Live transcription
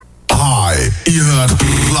Hi, ihr hört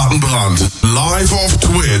Plattenbrand. Live auf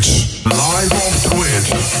Twitch. Live auf Twitch.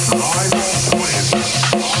 Live auf Twitch.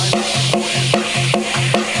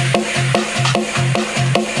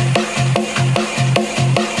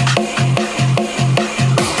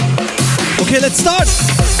 Okay, let's start.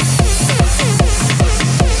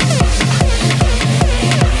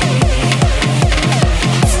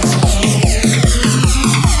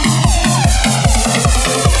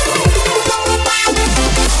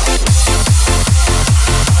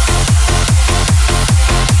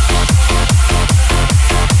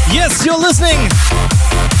 Yes, you're listening.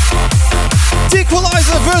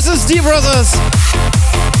 D'Equalizer versus D-Brothers,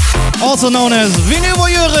 also known as Vinyl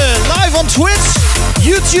Voyeure, live on Twitch,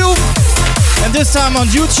 YouTube, and this time on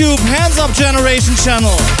YouTube Hands Up Generation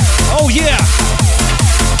channel. Oh yeah!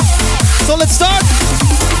 So let's start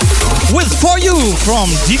with For You from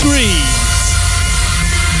Degrees.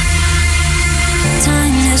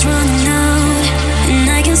 Time is running out, and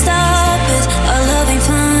I can stop it. Our love ain't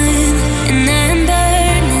fine, and I'm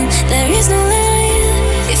burning. There is no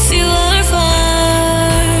line if you are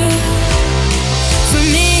far from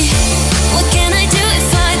me. What can I do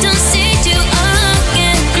if I don't see you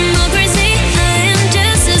again? I'm not crazy, I am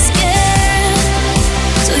just as scared.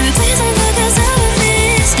 So you please don't look as I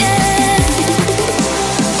miss, yeah.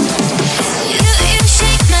 You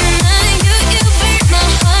shake my mind, you break my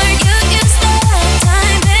heart, you stop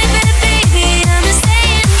time, baby, I'm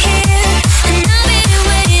staying here, and I'll be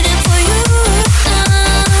waiting for you.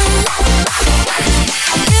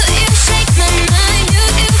 You shake my mind, you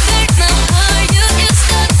break my heart, you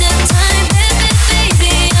stop the time,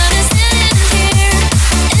 baby, I'm staying here,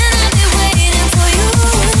 and I'll be waiting for you.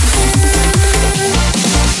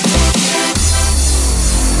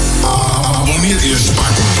 Abonniert ihr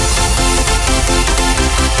Spacken.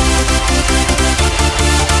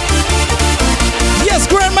 Yes,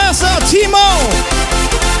 Grandmaster Timo!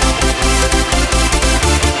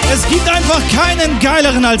 Es gibt einfach keinen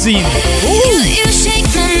geileren als ihn. You shake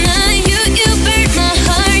my mind, you break my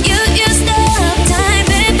heart, you stop time,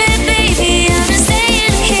 baby, I'm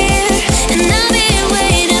staying here, and I'll be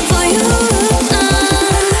waiting for you.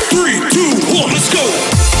 3, 2, 1, let's go!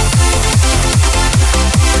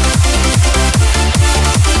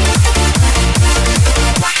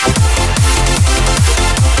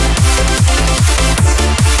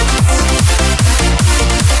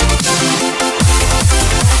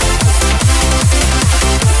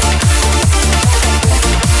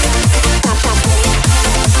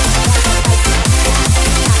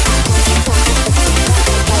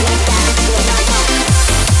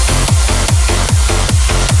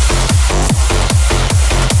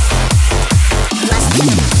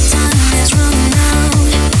 Time is running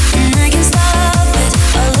out, and I can stop it.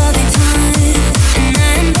 Our love ain't fine, and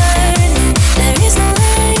I'm burning. There is no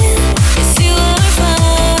line if you are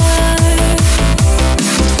far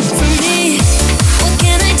from me. What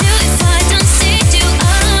can I do if I don't see you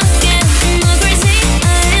again? I'm not crazy, I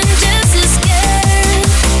am just as scared.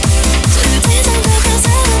 So you please don't look as I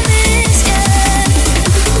miss, yeah.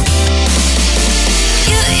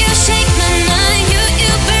 You shake my mind, you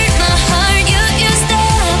break my heart, you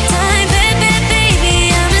stop time,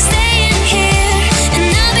 baby, I'm staying here, and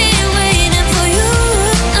I'll be waiting for you.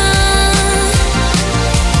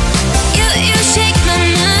 You shake my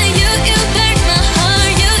mind, you break my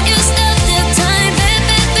heart, you stop the time,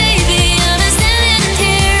 baby, I'm standing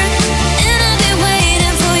here, and I'll be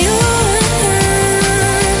waiting for you.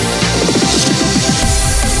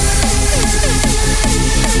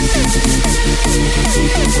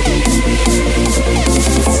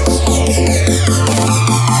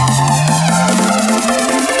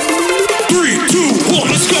 Three, two, one,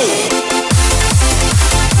 let's go!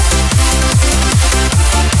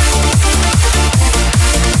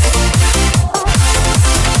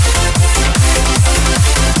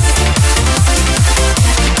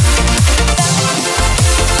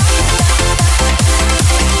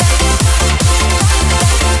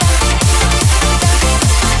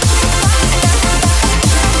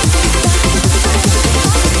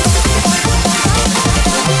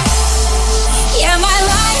 Yeah, my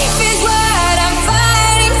life is what I'm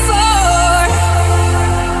fighting for.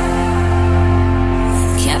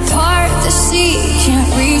 Can't part the sea, can't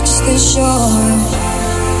reach the shore.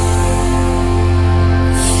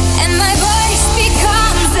 And my voice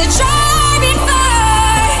becomes the driving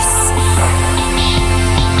force.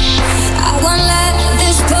 I won't let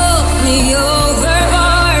this pull me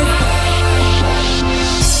overboard.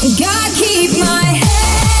 God, keep my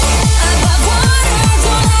head above water,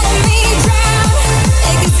 don't let me drown.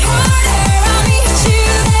 It gets harder, I'll meet you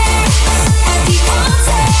there at the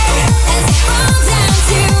altar as I fall down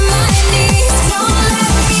to my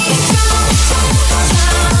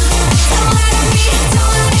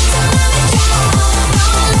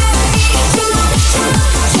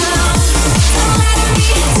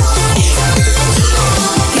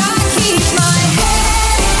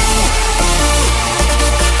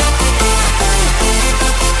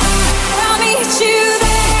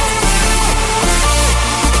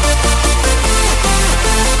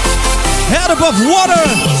of Water,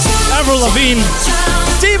 Avril Lavigne,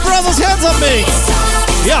 Deep Brothers Hands Up Mix.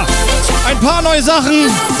 Ja, ein paar neue Sachen,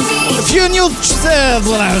 a few new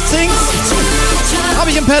things habe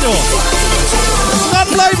ich im Petto.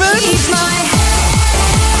 Dranbleiben!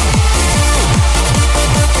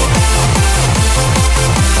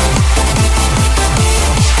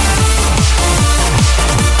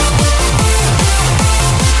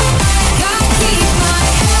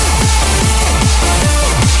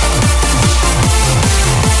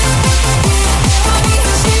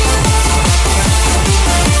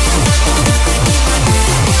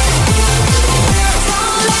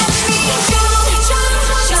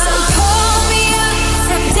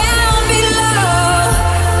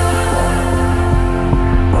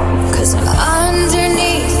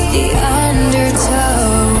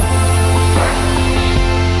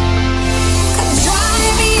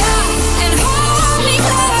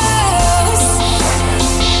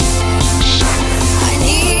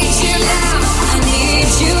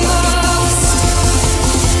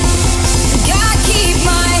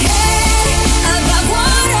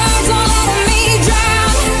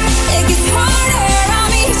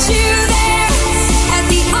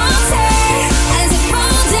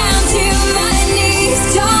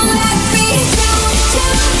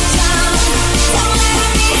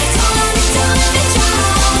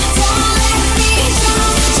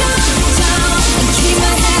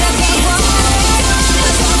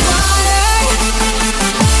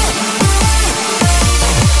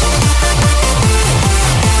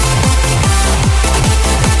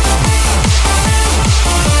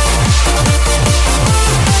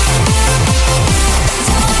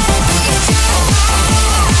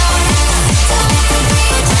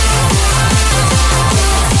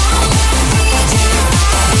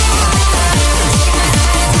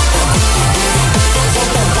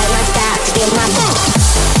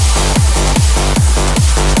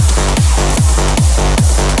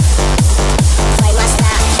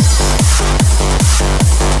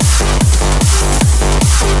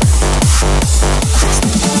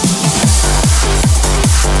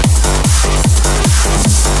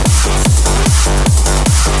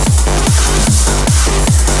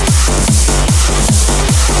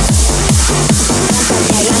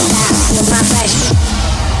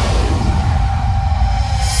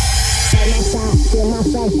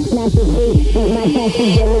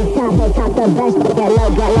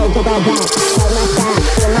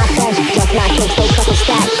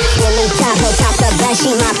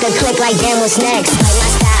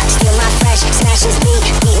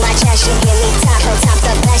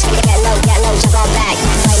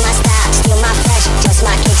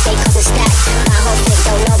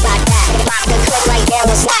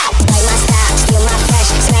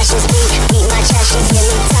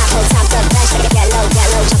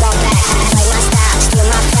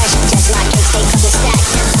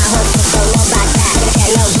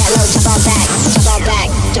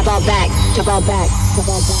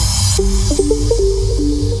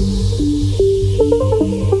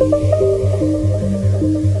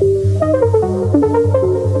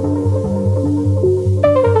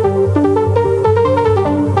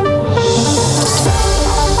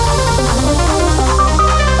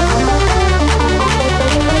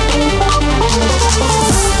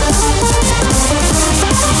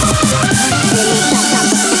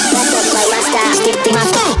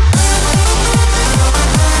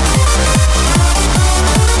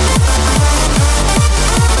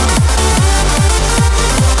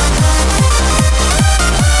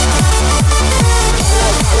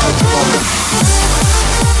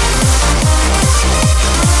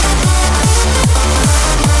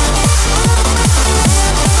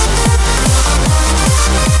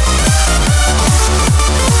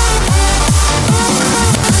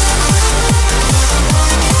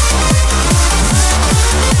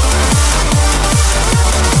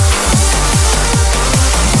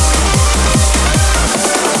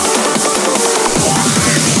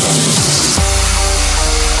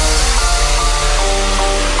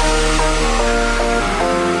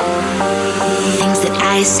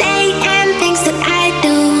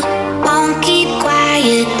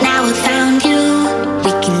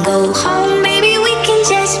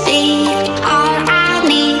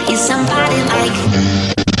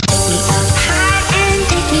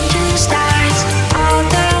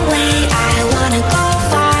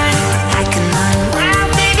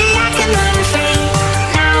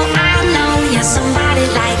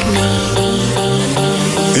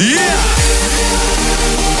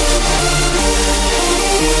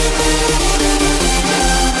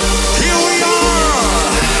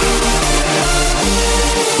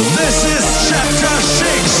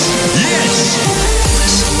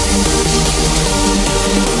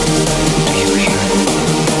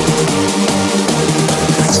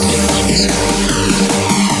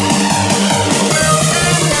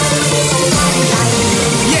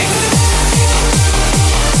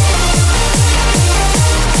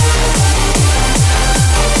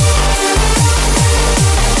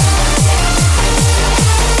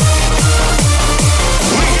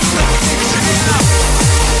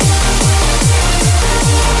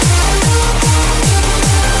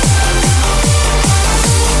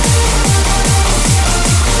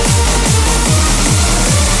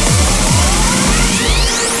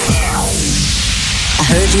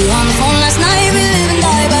 Heard you on the phone last night. We live and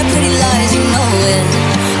die by pretty lies, you know it.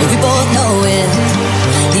 But we both know it.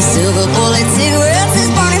 These silver bullet cigarettes,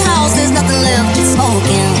 this burning house, there's nothing left but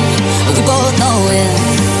smoking. But we both know it.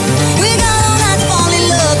 We got all night to fall in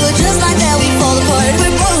love, but just like that we fall apart.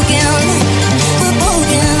 We're broken. We're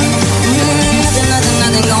broken.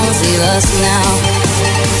 Nothing gonna save us now.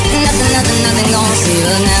 Nothing gonna save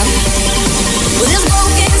us now. With this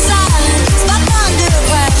broken silence, my thunder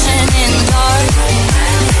crashing in the dark.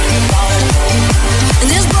 And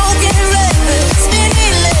this broken record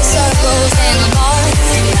spinning little circles in the bar.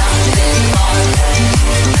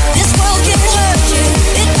 This world can hurt you,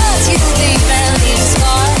 it does you deep and leave a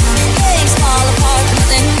scar. Things fall apart,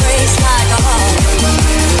 nothing breaks like a heart.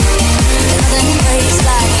 Nothing breaks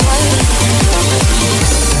like a heart.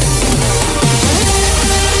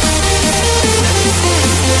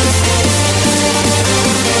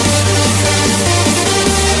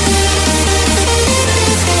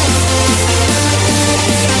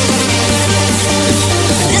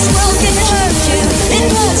 This world can hurt you, it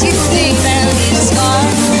cuts you deep and leaves a scar.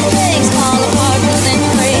 Things fall apart, nothing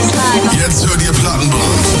breaks like a Jetzt hört ihr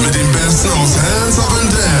Plattenbrand mit dem Besten aus Hands Up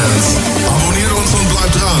and Dance. Abonniert uns und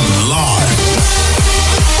bleibt dran. Live.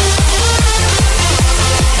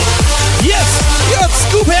 Yes, jetzt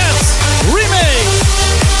Scoop Heads Remake.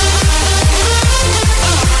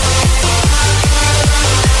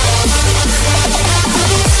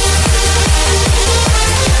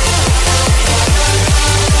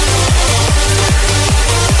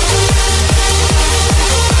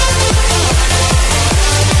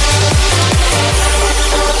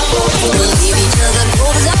 We'll leave each other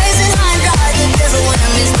cold as ice and high and dry. The desert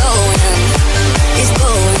wind is blowing, it's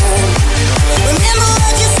blowing. Remember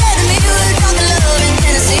what you said to me, we were drunk in love in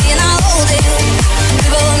Tennessee, and I'll hold it. We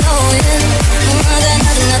both know it.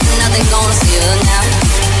 Nothing gonna save us now.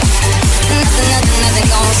 Nothing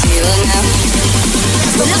gonna save us now.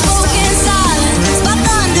 So this broken silence, my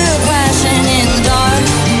thunder crashing in the dark.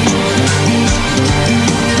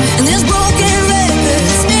 And this broken record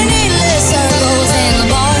spinning little circles in the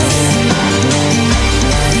bar.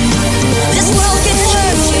 This world can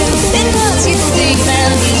hurt you, it cuts you deep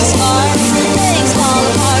and leaves a scar. Things fall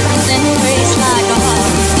apart, nothing breaks like a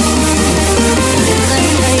heart.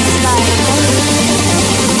 Nothing breaks like a heart.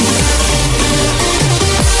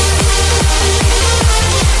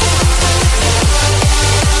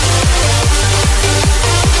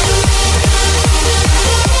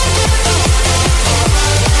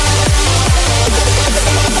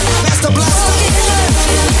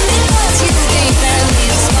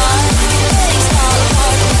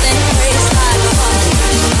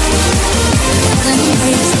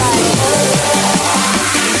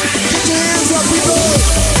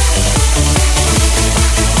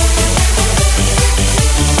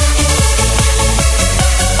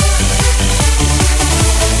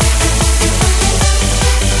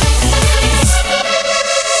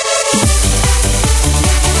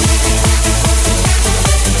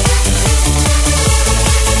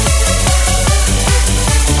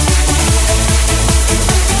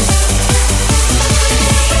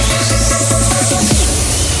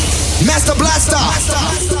 Master Blaster.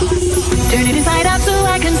 Turn it inside out so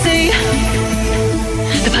I can see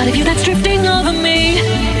the part of you that's drifting over me.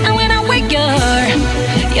 And when I wake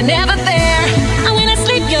you're never there. And when I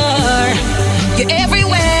sleep you're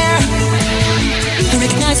everywhere. I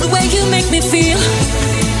recognize the way you make me feel.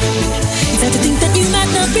 It's hard to think that you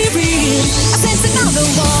might not be real. I sense it now, the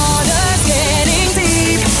water's getting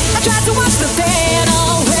deep. I try to watch the pain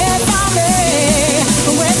away from me,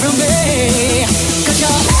 away from me. 'Cause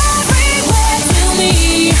you're everywhere to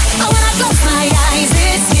me. Oh, when I close my eyes,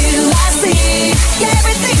 it's you I see. Yeah,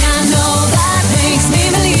 everything I know that makes me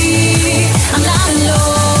believe I'm not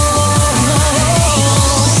alone.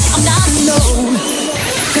 I'm not alone.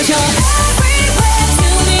 'Cause you're everywhere to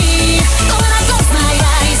me. Oh, when I close my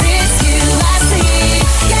eyes, it's you I see.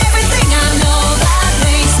 Yeah, everything I know that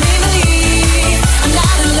makes me believe I'm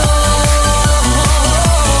not alone.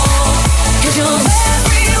 'Cause you're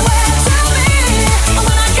everywhere to me. Oh,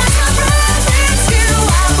 when I catch my breath, it's you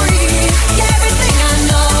I breathe. Yeah, everything I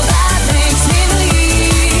know that makes me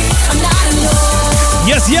believe I'm not alone.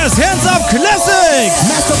 Yes, yes, hands up, classic!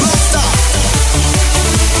 Master Blaster.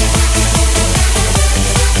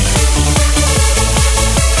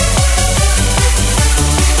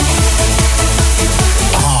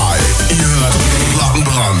 Hi, ihr hört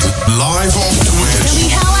Plattenbrand live auf Tell Twitch. me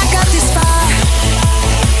how I got this far.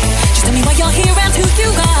 Just tell me why you're here and who you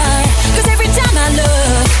are. 'Cause every time I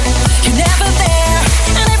look, you're never there.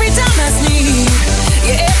 And every time I sleep,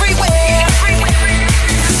 you're everywhere.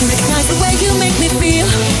 I recognize the way you make me feel.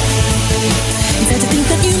 It's hard to think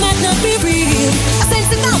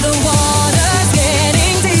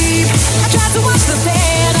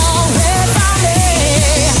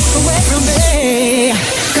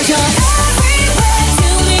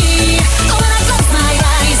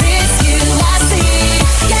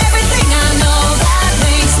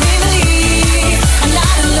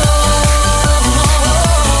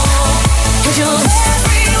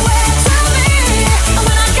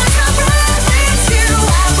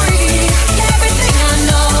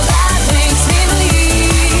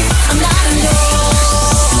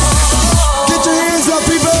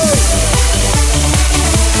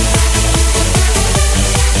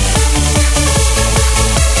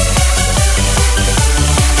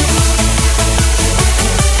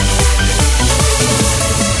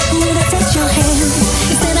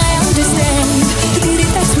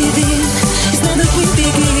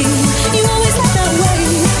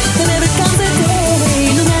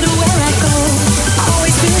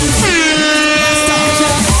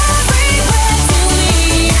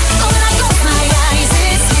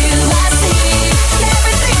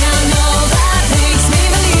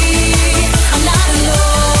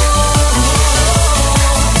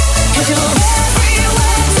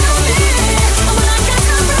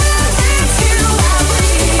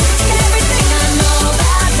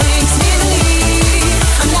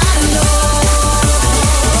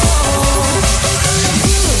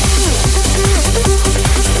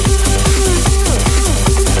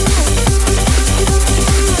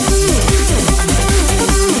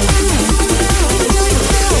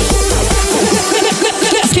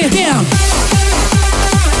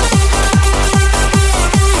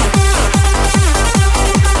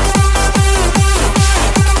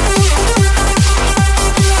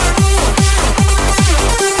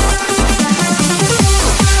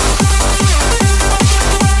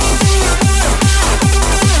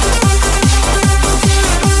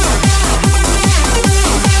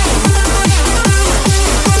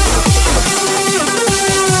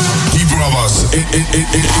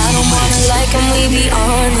can we be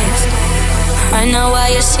honest? Right now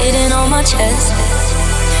while you're sitting on my chest,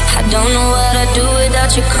 I don't know what I'd do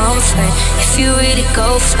without your comfort. If you really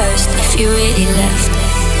go first, if you really left,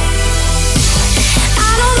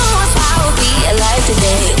 I don't know if I would be alive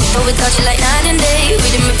today, but without you like night and day, we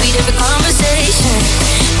didn't repeat every conversation.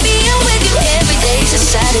 Being with you every day's a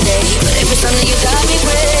Saturday, but every Sunday you got me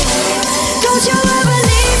praying. Don't you ever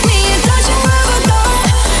leave me, don't you ever go.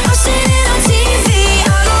 I'm sitting on TV,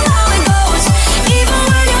 I know how it goes. Even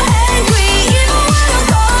when you're angry, even when I'm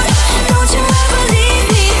cold. Don't you ever leave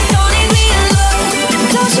me, don't leave me alone.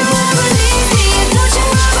 Don't you ever leave me, don't you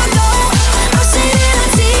ever go. I'm sitting on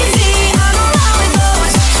TV, I know how it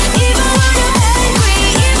goes. Even when you're angry,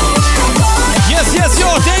 even when I'm cold. Yes, yes, yo,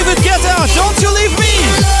 David Guetta, Don't You Leave Me.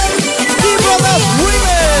 Die Brothers Remix.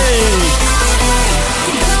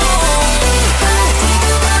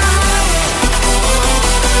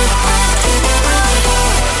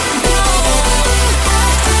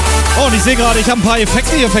 Oh, und ich sehe gerade, ich habe ein paar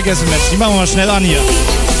Effekte hier vergessen, Mensch. Die machen wir mal schnell an hier.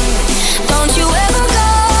 Don't you ever go.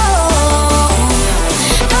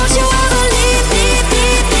 Don't you ever leave me.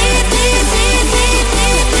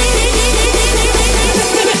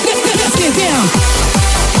 Let's get down.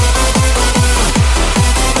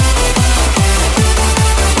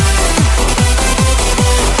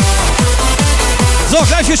 So,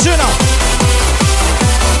 gleich viel schöner.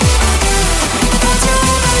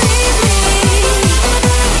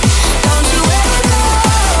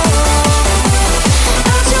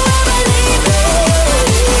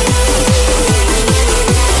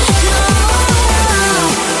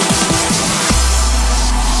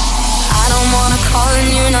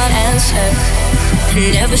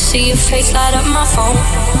 Never see your face light up my phone.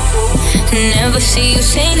 Never see you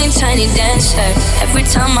singing Tiny Dancer. Every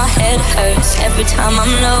time my head hurts, every time I'm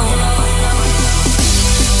low.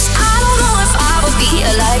 I don't know if I would be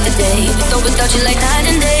alive today, but though without you like night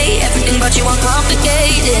and day, everything about you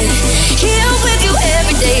uncomplicated. Here with you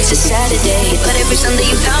every day, it's a Saturday, but every Sunday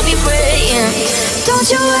you got me praying. Don't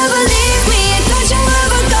you ever leave me, don't you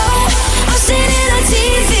ever go. I'm sitting on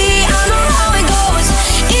TV, I know how it goes.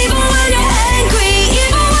 Even when you're angry,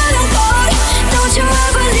 even when I'm cold. Don't you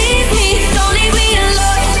ever leave me, don't leave me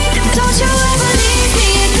alone. Don't you ever leave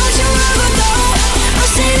me, don't you ever go. I'm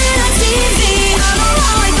sitting on TV, I know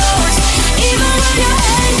how it goes. Even when you're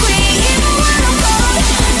angry, even when I'm cold.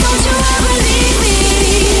 Don't you ever leave me.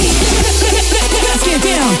 Let's get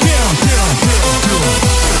down.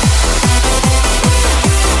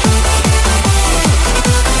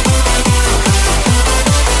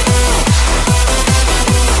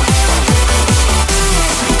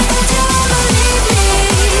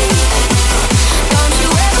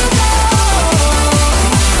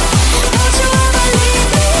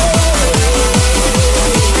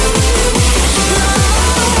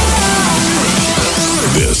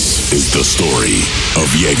 This is the story of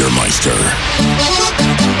Jägermeister.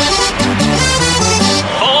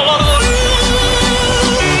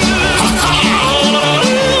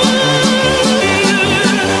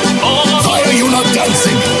 Why are you not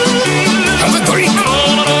dancing? Have a drink.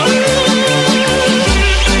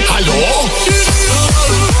 Hallo?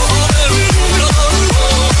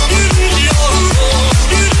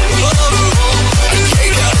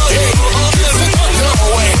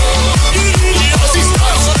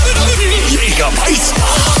 Jägermeister.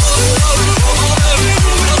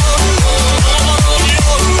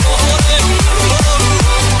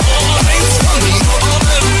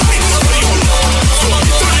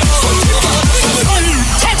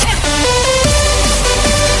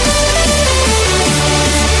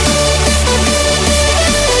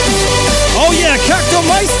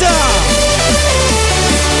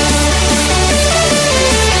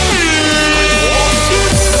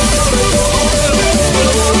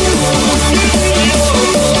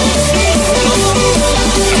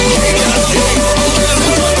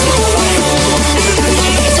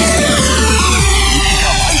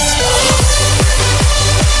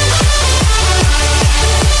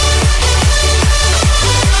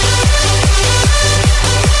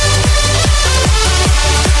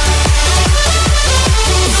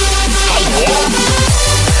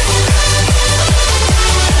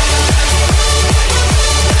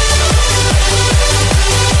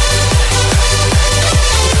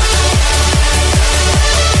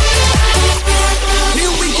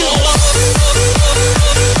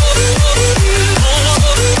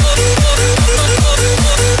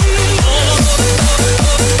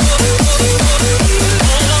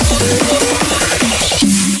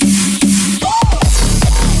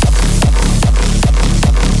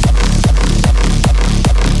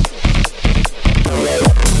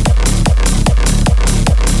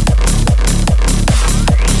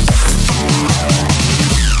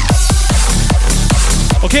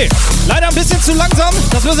 zu langsam.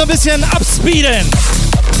 Das müssen wir ein bisschen upspeeden.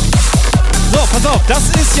 So, pass auf, das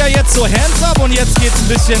ist ja jetzt so Hands Up und jetzt geht's ein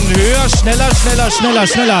bisschen höher, schneller, schneller, schneller,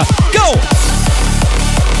 schneller. Go!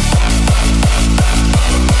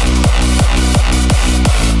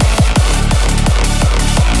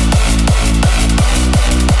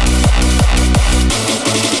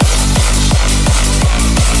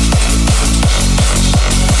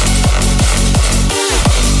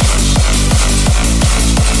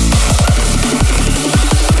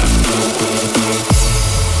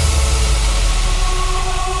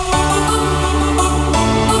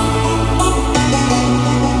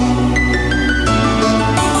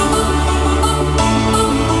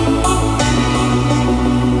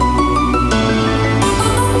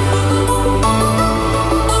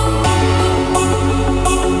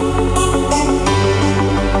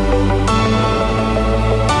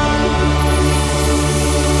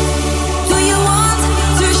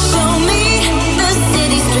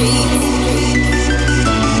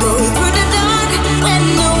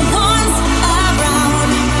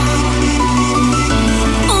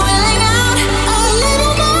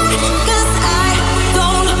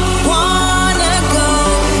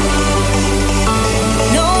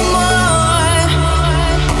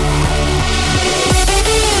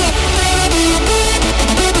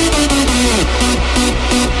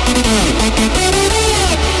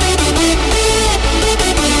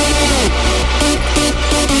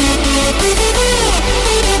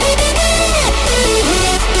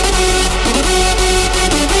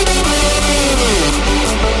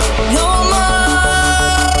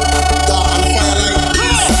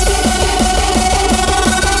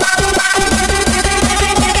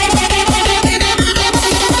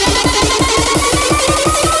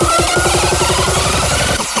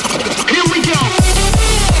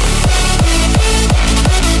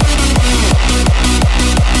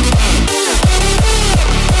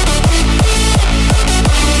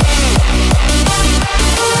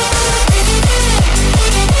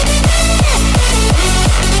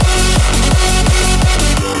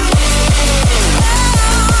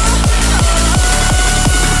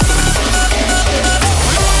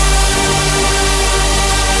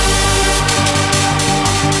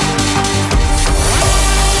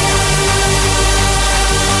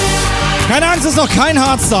 Keine Angst, ist noch kein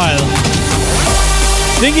Hardstyle.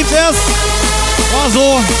 Den gibt's erst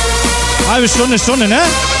so halbe Stunde, ne?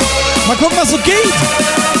 Mal gucken, was so geht.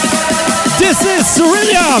 This is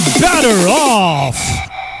Cerelia Better Off.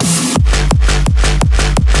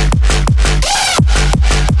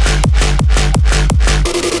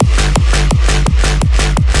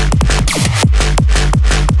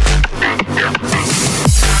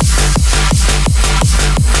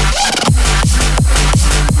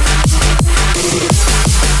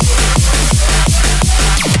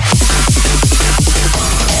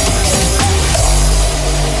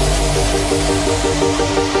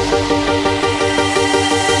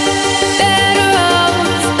 Better off.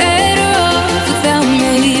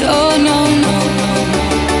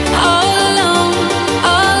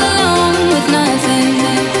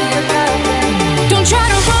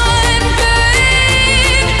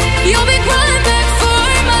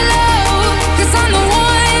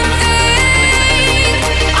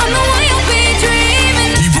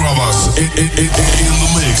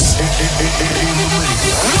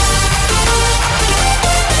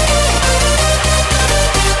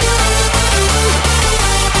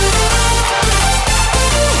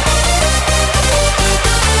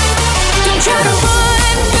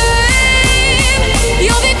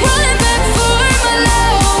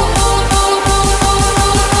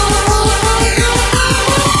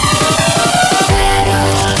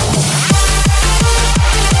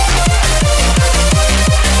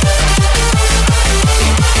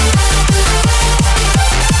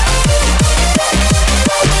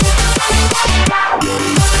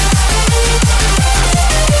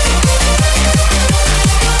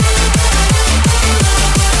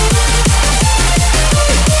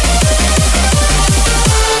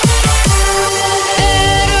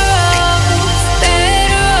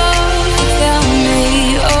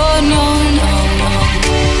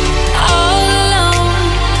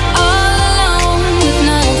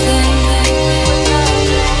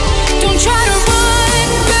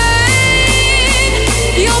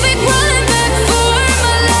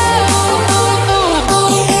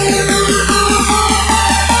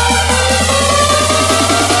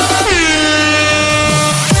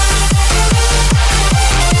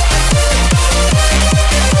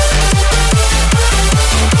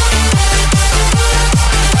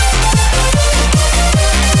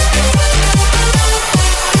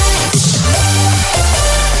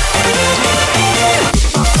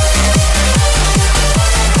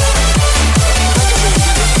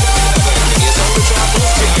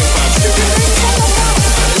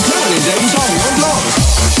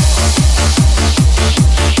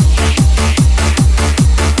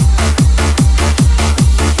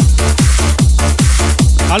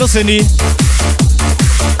 Cindy.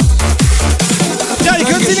 Ja, ihr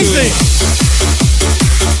könnt sie nicht sehen.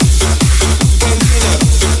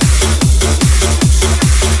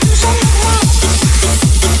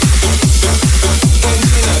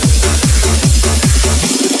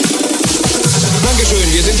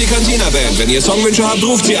 Dankeschön, wir sind die Cantina-Band. Wenn ihr Songwünsche habt,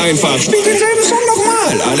 ruft sie einfach. Spielt denselben Song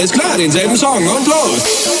nochmal. Alles klar, denselben Song und los.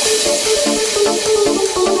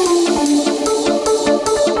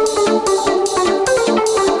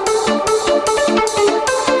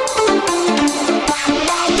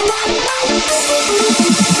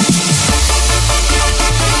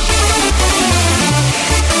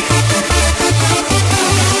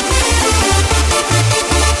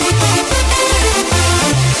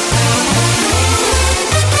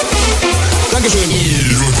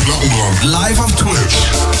 Live auf Twitch.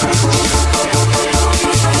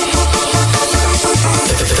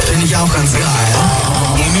 Finde ich auch ganz geil.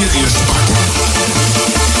 Abonniert ihr Spacken.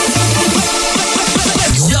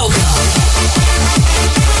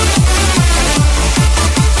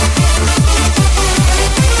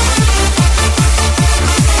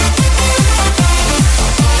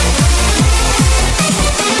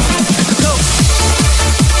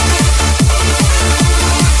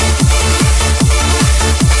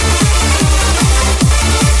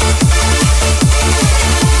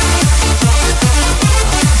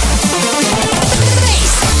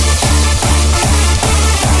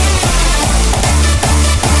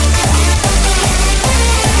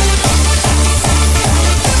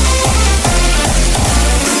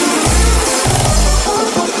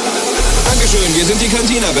 Wir sind die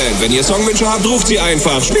Cantina-Band. Wenn ihr Songwünsche habt, ruft sie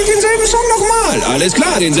einfach. Spielt denselben Song nochmal. Alles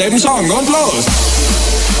klar, denselben Song und los.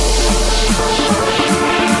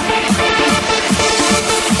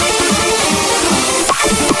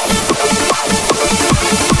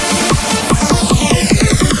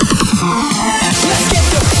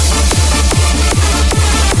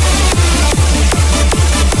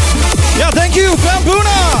 Ja, thank you,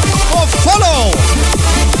 Bambuna, for follow.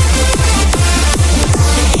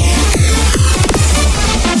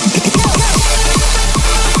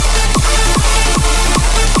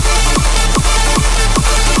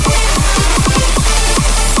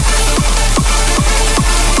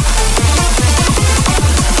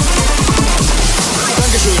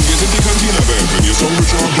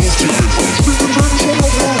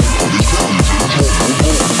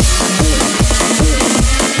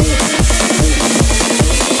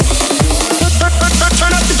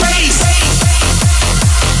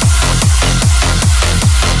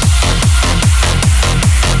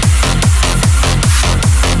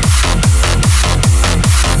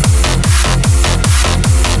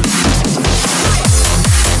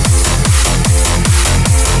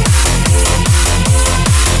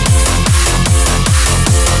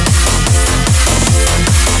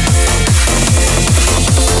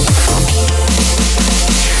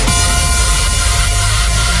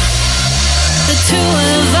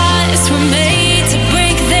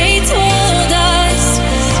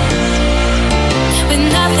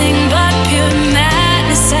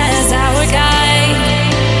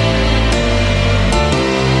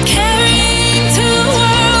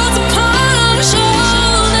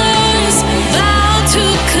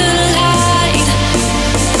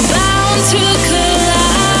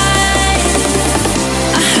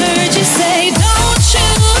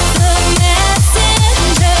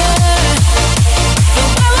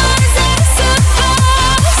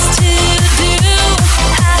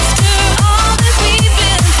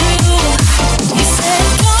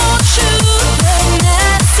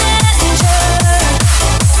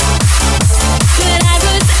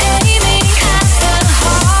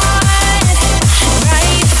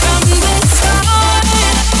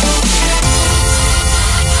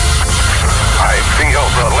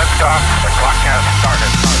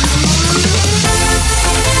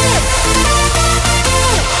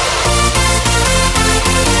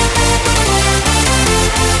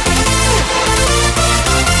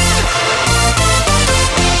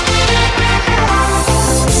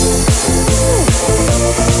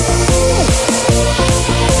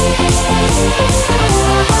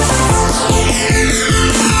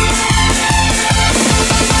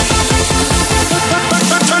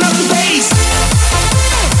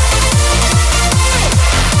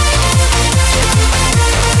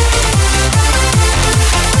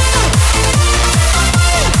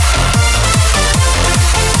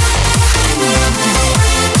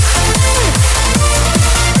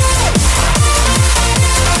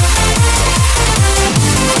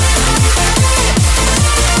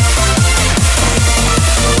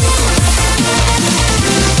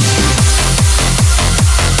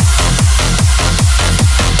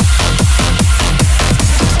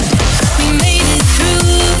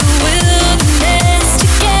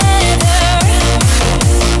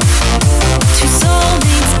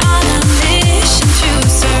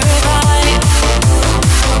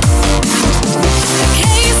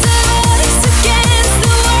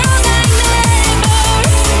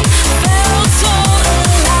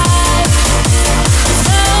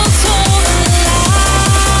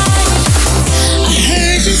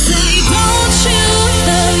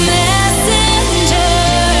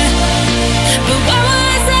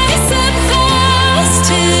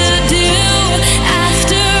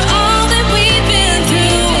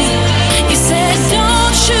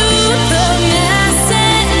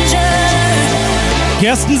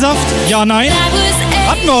 Apfelsaft? Ja, nein.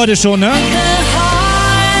 Hatten wir heute schon, ne?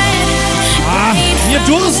 Ah, mir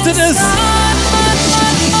durstet es.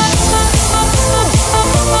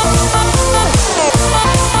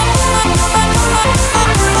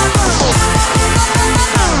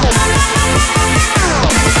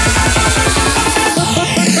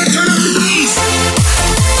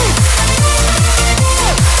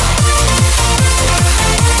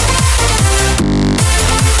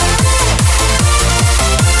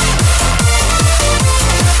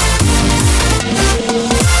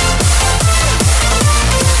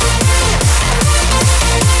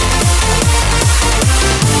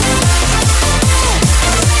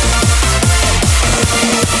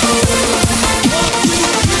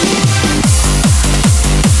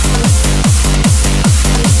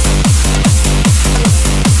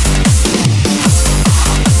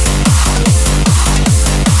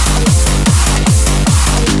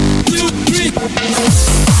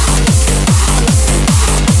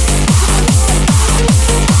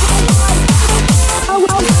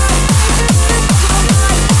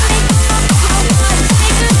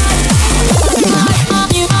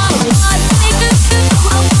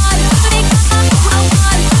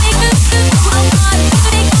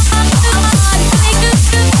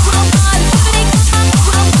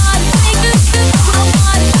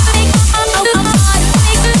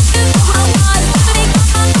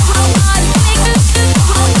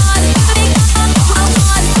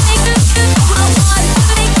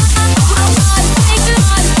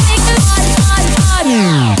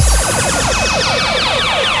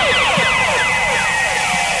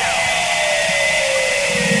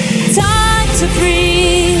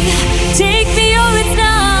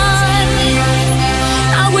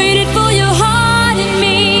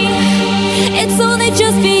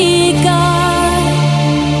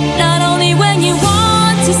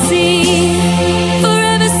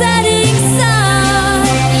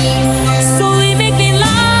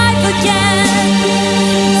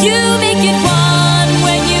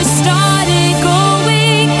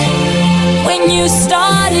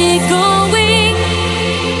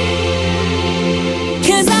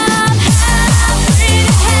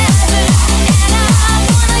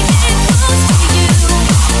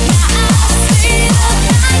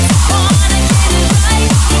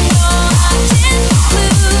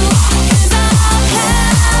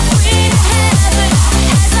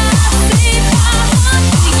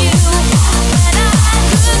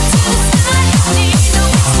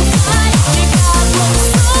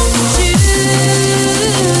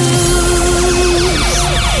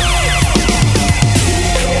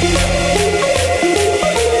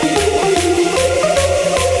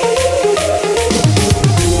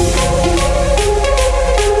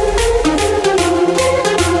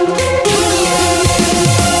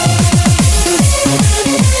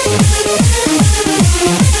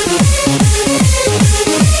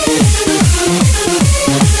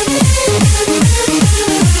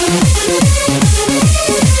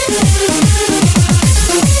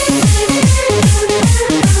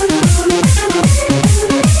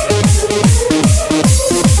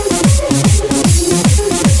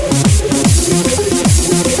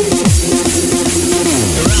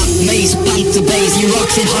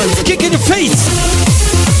 Kick in the face!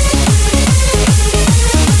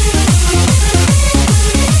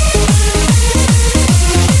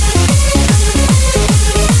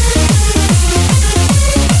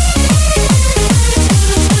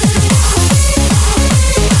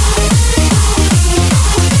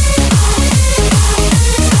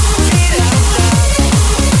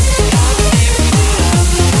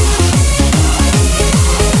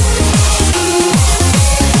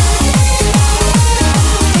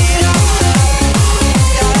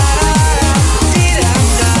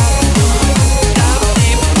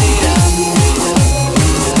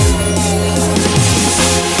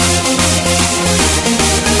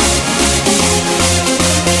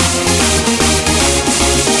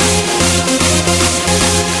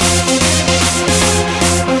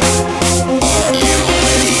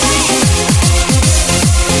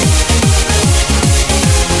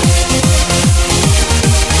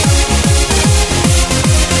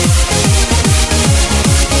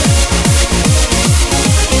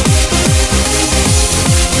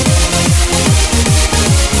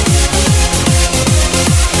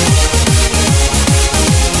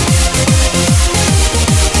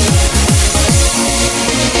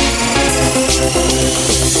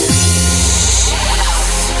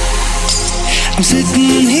 I'm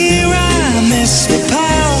sitting here, I miss the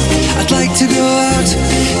power. I'd like to go out,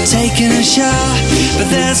 taking a shower, but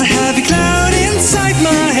there's a heavy cloud inside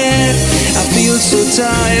my head. I feel so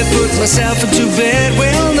tired, put myself into bed.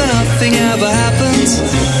 Well, nothing ever happens,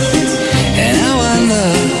 and I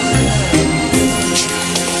wonder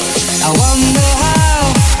how,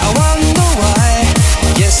 I wonder why.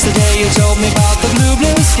 Yesterday you told me about the blue,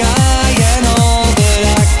 blue sky, and all that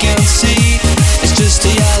I can see is just a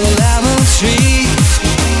yellow lemon tree.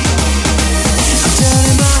 I'm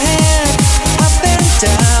turning my head up and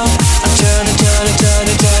down. I'm turning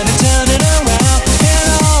around,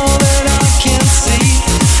 and all that I can see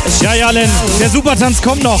is just Ja, Jalen, der Supertanz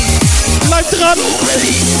kommt noch. Bleib dran.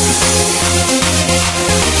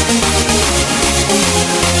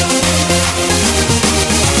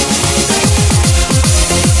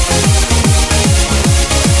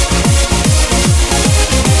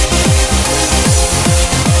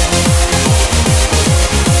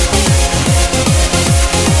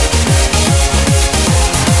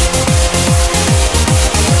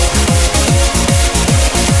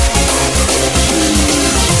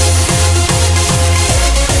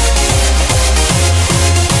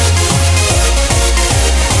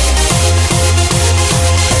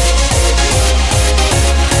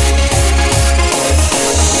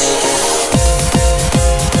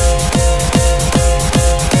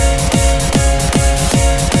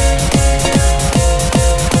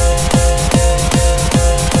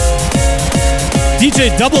 DJ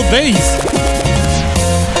Double Bass.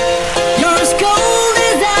 You're as cold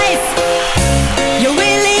as ice. You're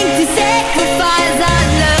willing to sacrifice our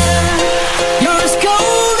love. You're as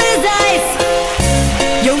cold as ice.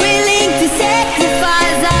 You're willing to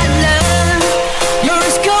sacrifice our love. You're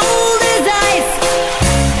as cold as ice.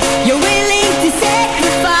 You're willing to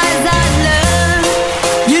sacrifice our love.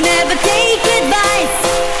 You never take advice.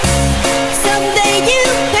 Someday you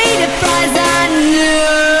pay the price, I know.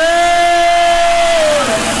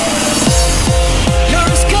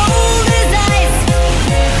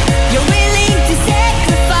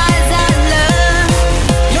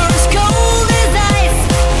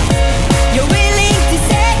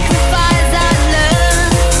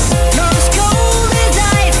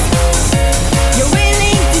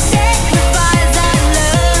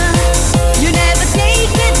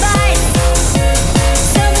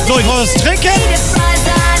 So, ich brauche das Trinken.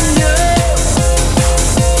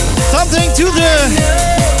 Something to the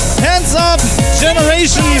Hands Up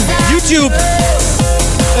Generation YouTube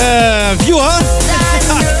Viewer.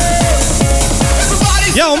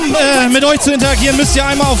 Ja, um mit euch zu interagieren, müsst ihr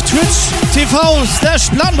einmal auf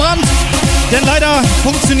twitch.tv/Planbrand, denn leider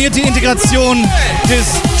funktioniert die Integration des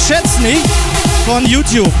Chats nicht von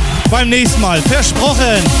YouTube. Beim nächsten Mal.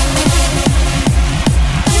 Versprochen.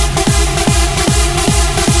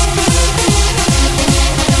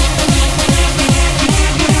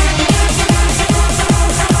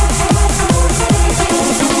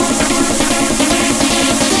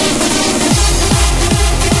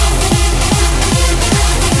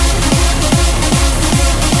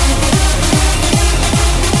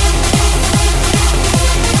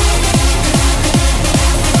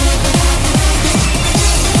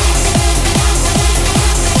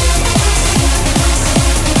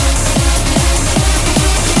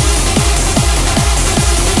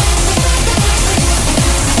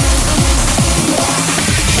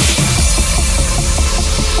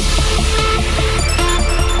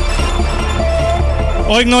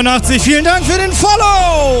 Eugen89, vielen Dank für den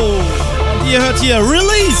Follow! Und ihr hört hier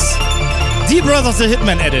Release, Deep Brothers The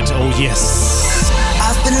Hitman Edit, oh yes.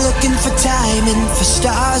 I've been looking for timing, for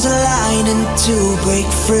stars aligning to break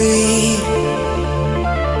free.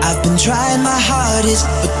 I've been trying my hardest,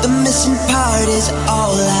 but the missing part is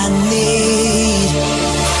all I need.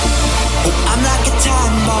 Oh, I'm like a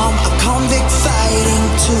time bomb, a convict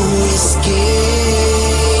fighting to escape.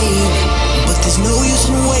 But there's no use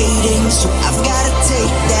in waiting, so I've gotta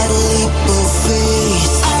take that leap of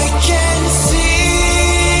faith. I can see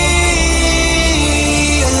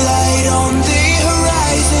a light on the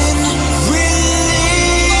horizon. Release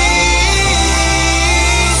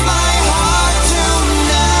my heart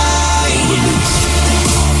tonight.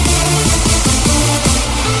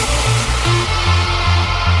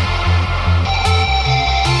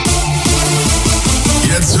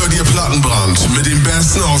 Jetzt hört ihr Plattenbrand mit dem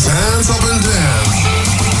Besten aus Hands Up and Dance.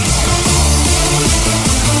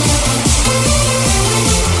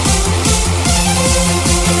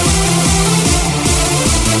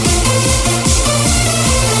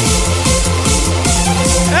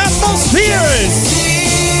 Atmospheres!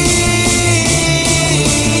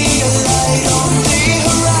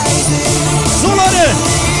 So Leute,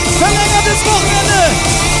 verlängertes Wochenende!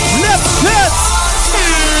 Let's Pets!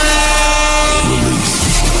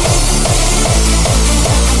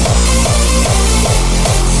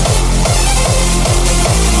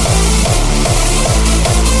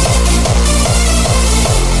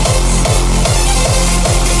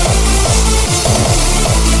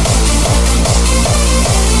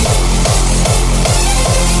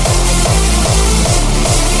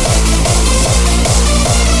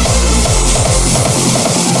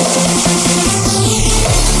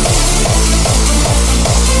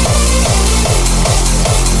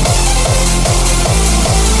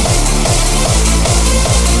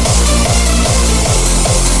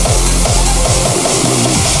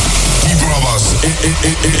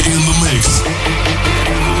 in the mix.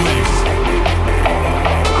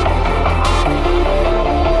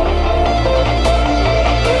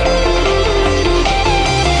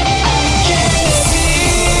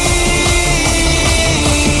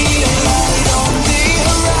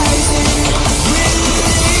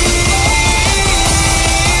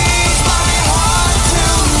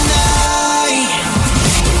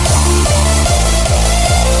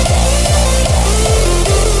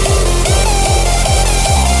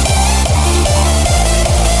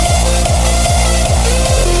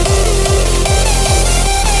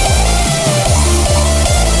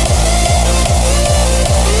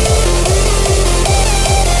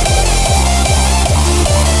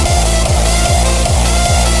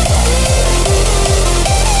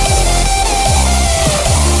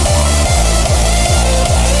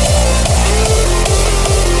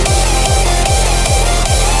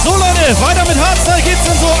 Weiter mit Hardstyle geht's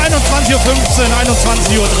dann so 21:15 Uhr,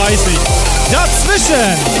 21:30 Uhr.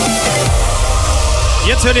 Dazwischen.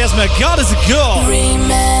 Jetzt hört ihr erstmal God is a Girl.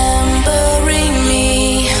 Remembering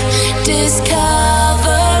me,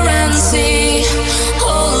 discover and see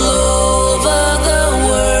all over the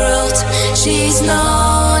world. She's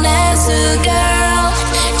known as a girl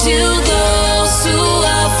to those who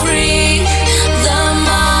are free. The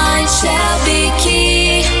mind shall be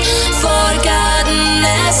key, forgotten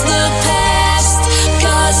as the past,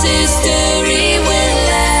 'cause history will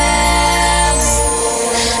last.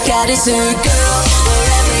 God is a girl,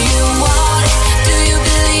 wherever you are, do you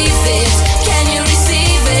believe it? Can you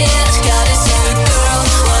receive it? God is a girl,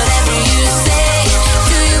 whatever you say,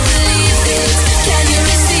 do you believe it? Can you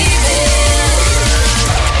receive it?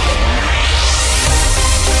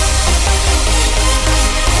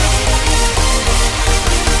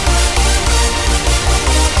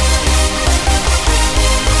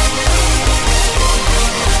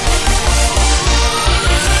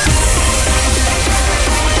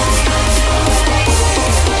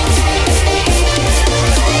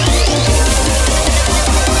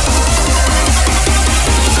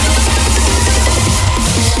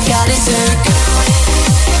 God is a girl.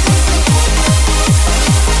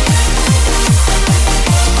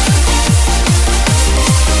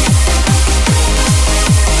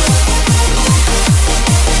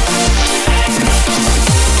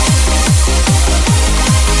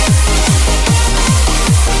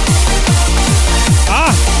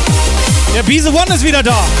 Ah, der Biese One ist wieder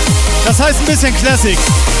da. Das heißt ein bisschen Classic.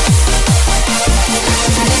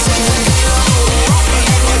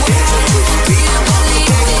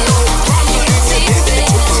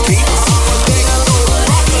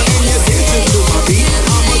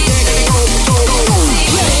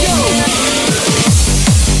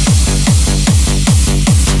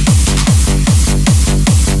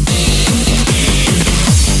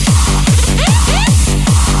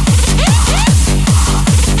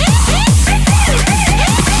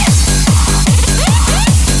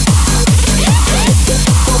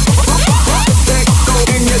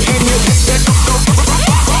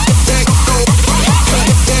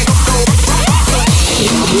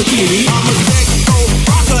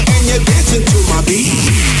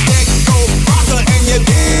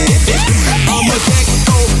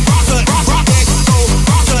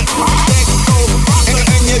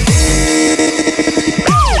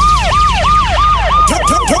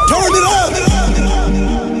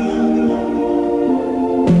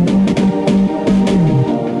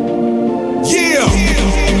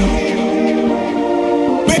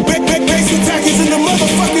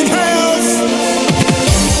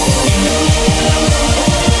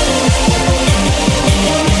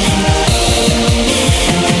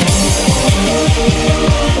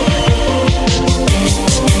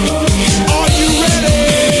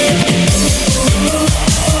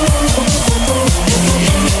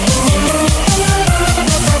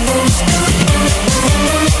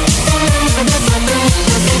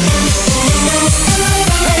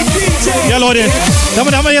 Leute,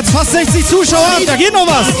 damit haben wir jetzt fast 60 Zuschauer. Da geht noch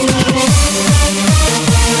was.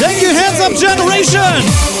 Thank you, Hands Up Generation.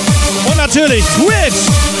 Und natürlich Twitch.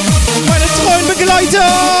 Meine treuen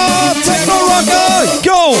Begleiter. Techno Rocker.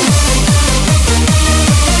 Go.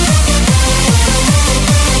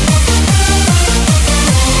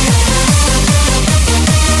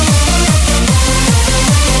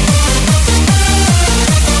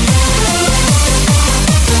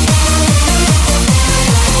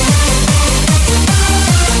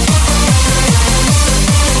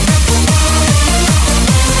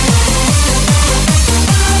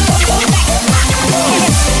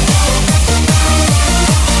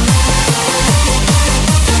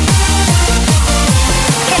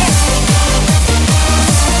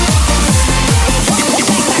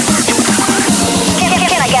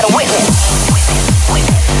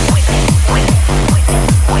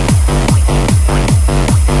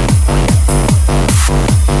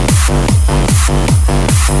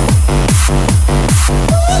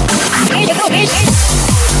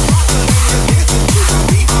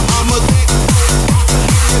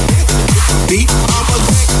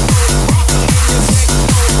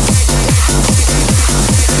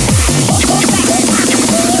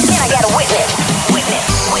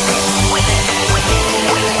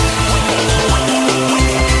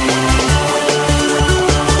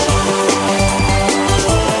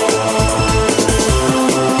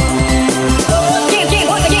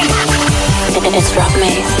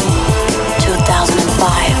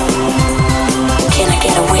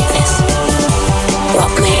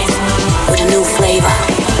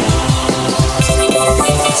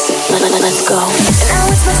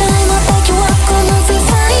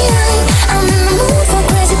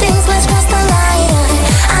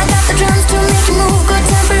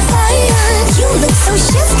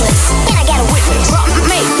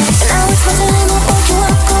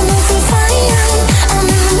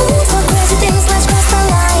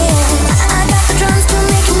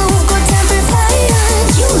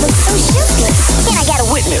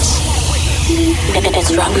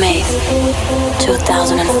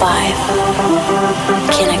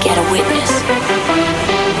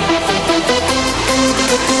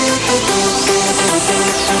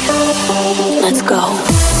 let's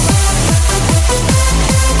go.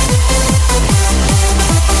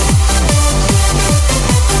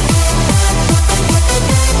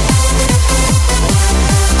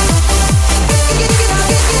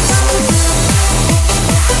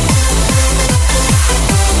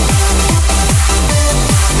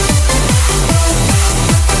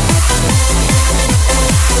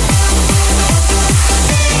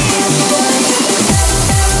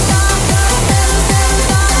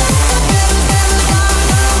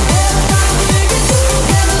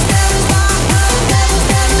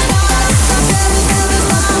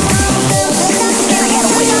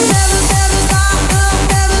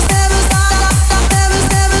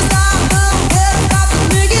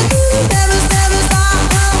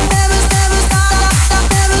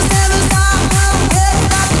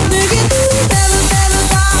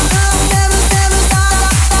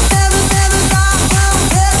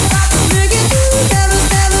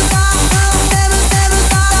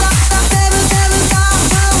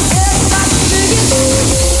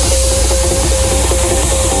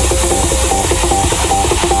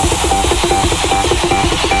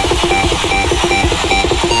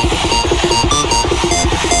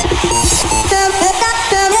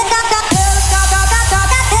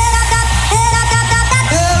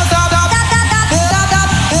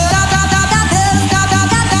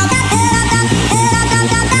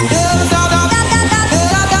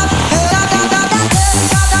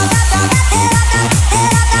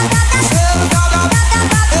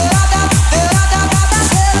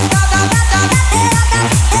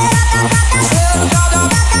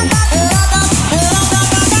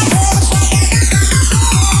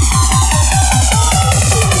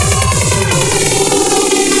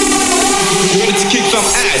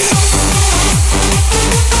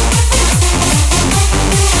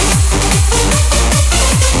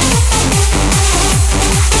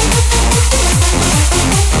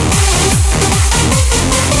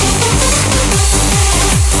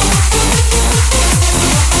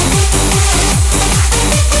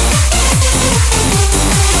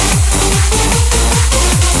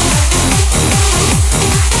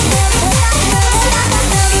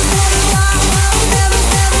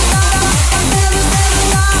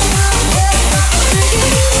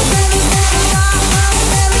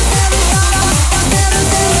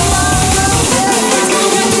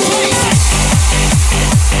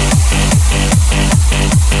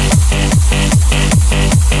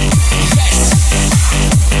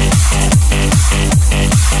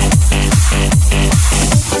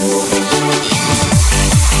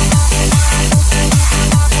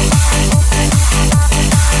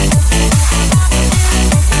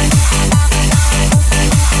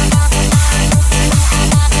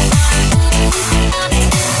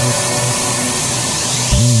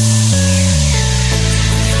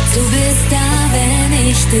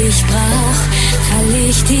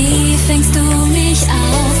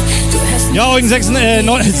 Ja, Eugen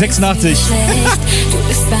 86.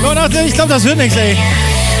 89, ich glaube, das wird nichts, ey.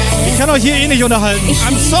 Ich kann euch hier eh nicht unterhalten.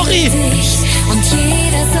 I'm sorry.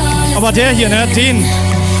 Aber der hier, ne,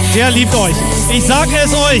 der liebt euch. Ich sage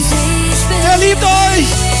es euch. Der liebt euch.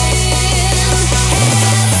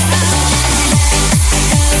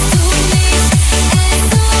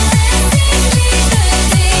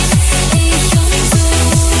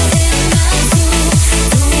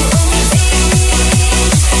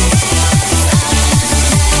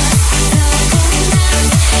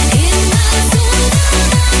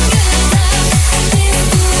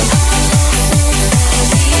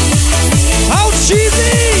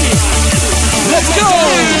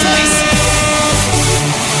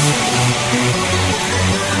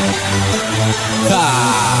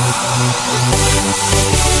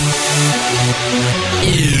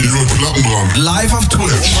 Live auf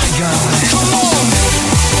Twitch. Oh my God. Come on.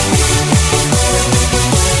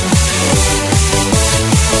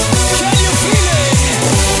 Can you feel it?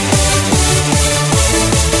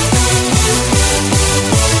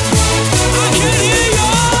 I can hear you.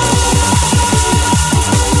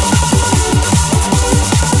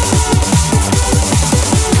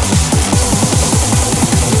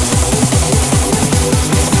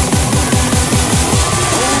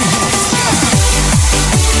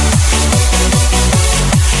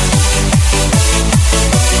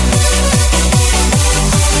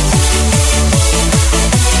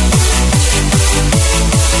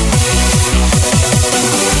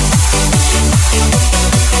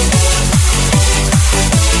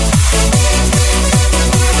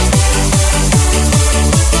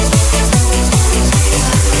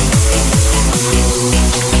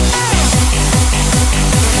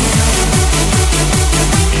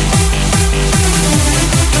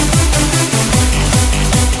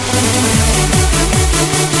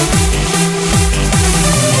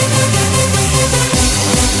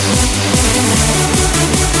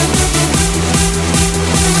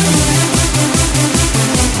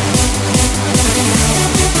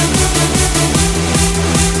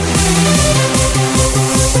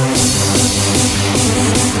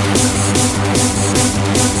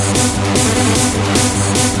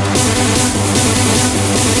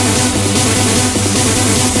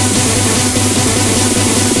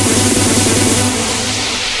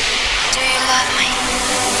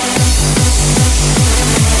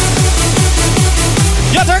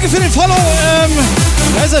 für den Follow.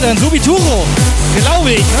 Wer ist er denn? Subituro.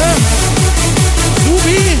 Glaube ich, ne?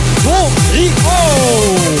 Subituro.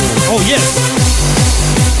 Oh, yes.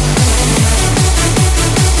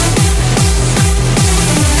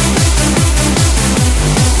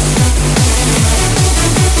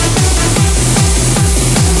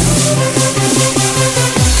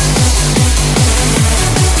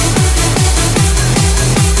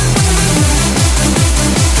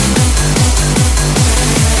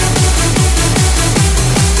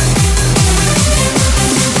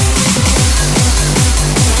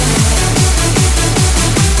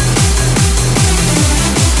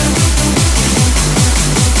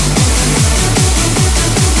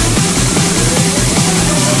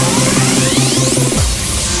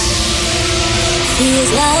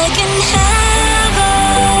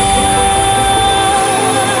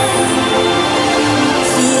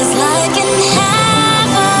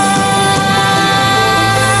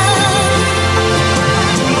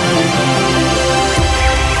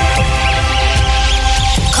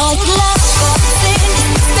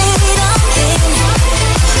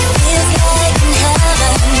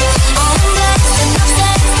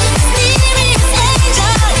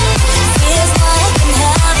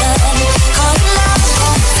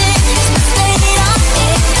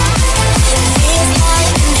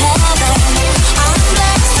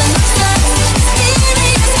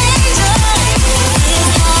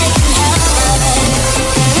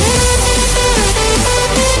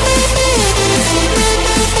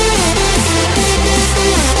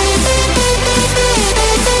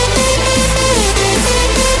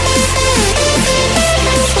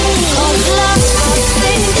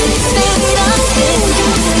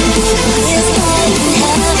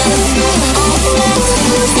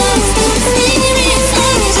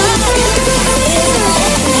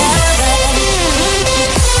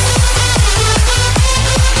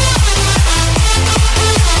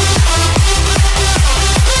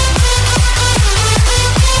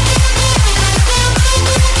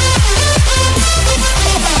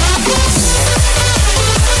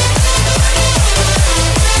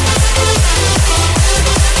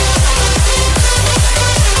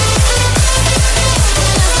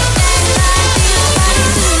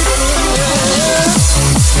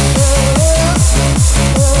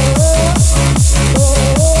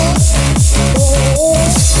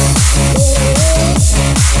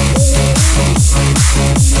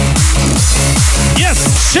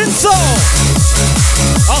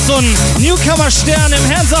 Newcomer-Stern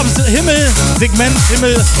im Hands-Up-Segment.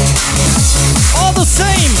 All the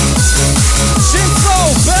same. Shinzo,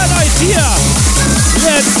 bad idea.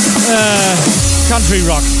 Jetzt Country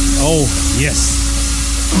Rock. Oh, yes.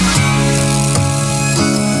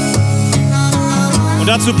 Und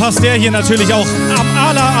dazu passt der hier natürlich auch am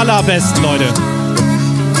allerbesten, Leute.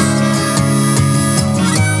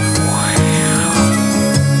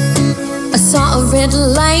 Saw a red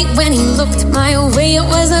light when he looked my way. It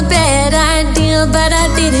was a bad idea, but I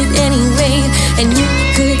did it anyway. And you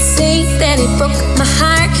could say that it broke my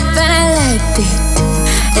heart, but I liked it,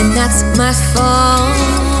 and that's my fault.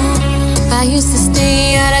 I used to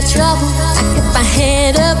stay out of trouble. I kept my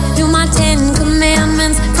head up, do my 10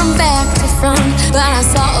 commandments from back to front. But I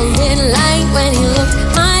saw a red light when he looked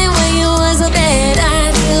my way. It was a bad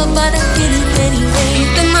idea, but I did it anyway.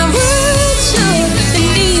 Then my world showed that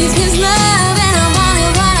needs his love.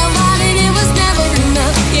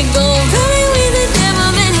 You go running with the devil,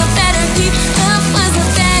 then you better keep up. Was a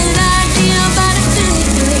bad idea, but I did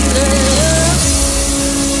it love.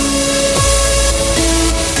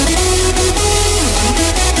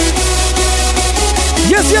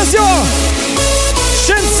 Yes, yo!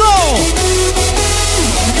 Shinzo!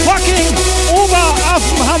 Fucking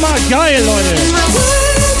Oberaffenhammer geil, Leute!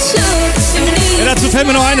 Ja, dazu fällt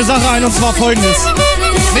mir noch eine Sache ein, und zwar folgendes.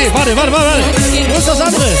 Nee, warte. Wo ist das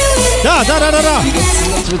andere? Da.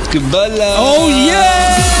 Jetzt wird geballert. Oh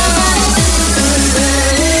yeah!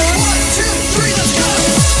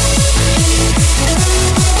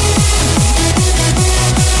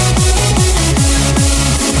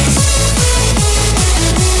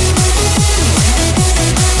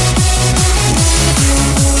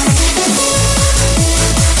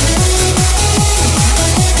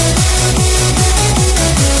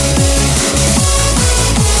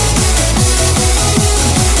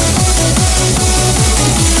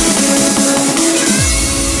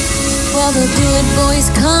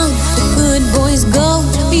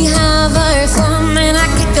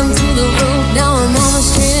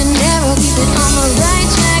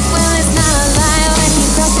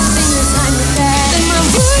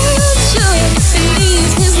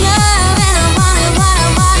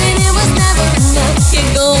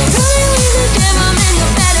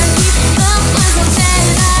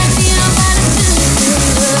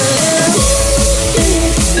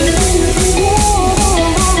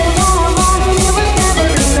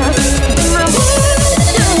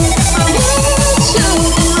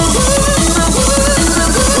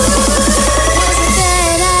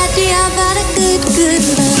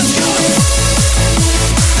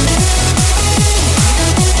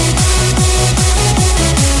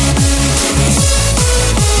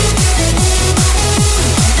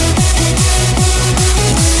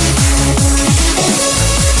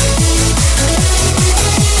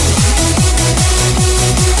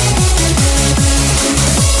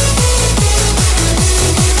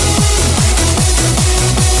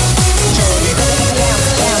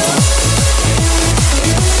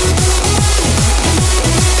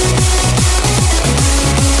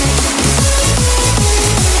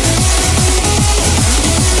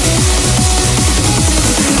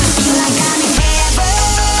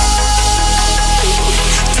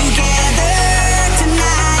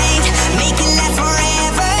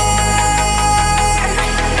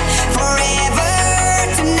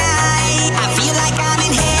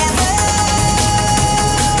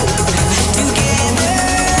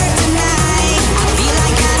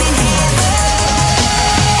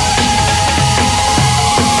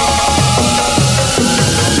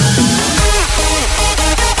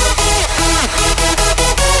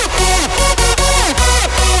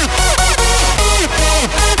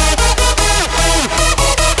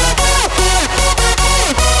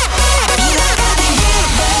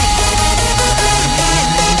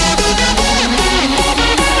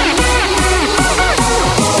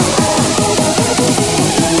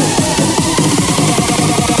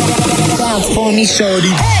 for me, shorty.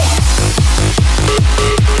 Hey!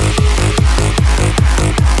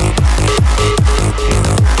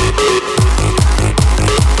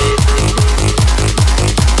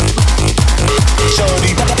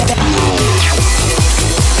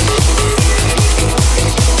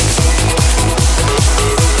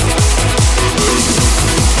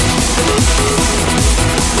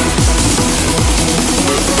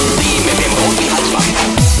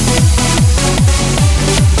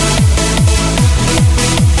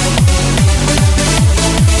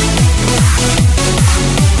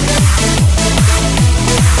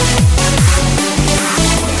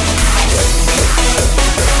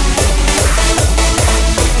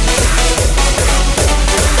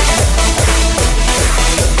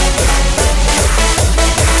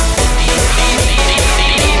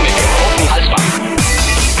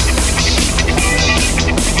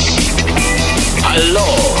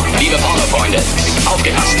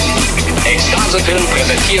 Film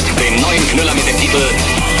präsentiert den neuen Knüller mit dem Titel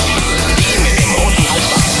Die mit dem roten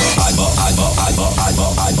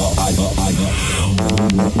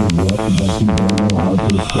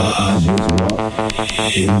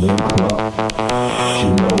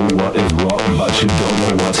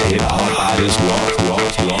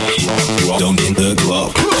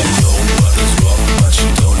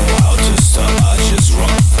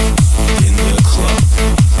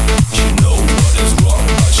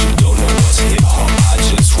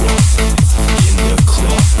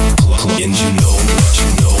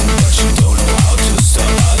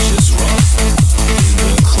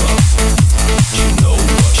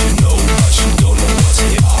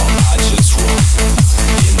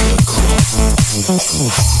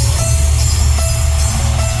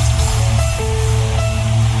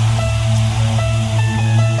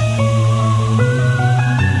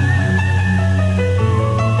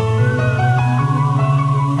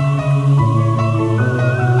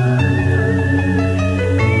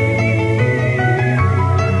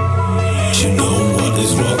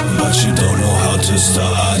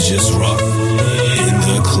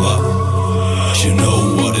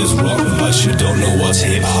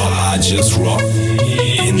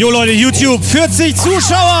Jo Leute, YouTube, 40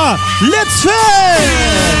 Zuschauer, let's fit!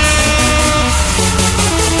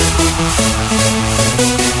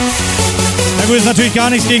 Na gut, ist natürlich gar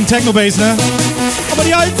nichts gegen Technobase, ne? Aber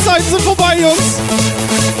die alten Zeiten sind vorbei, Jungs.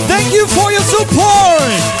 Thank you for your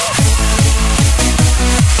support!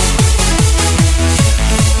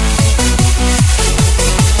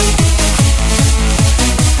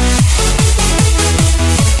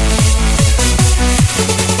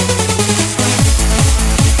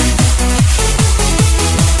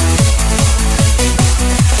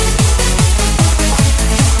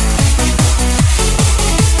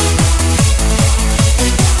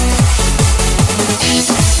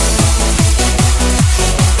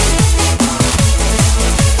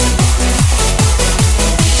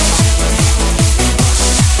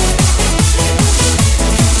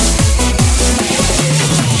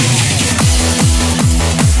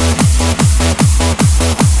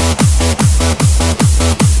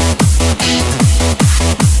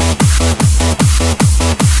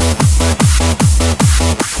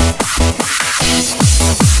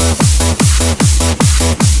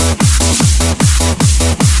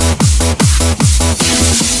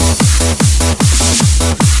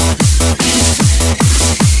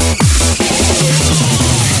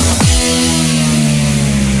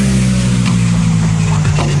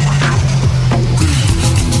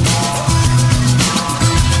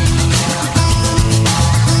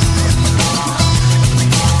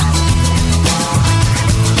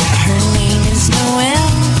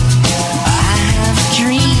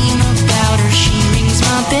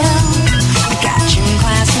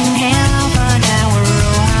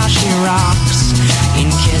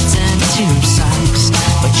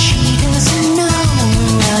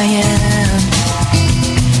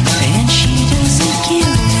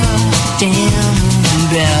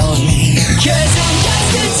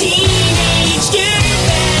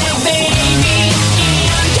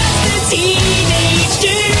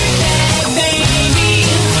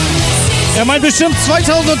 Er meint bestimmt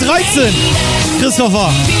 2013,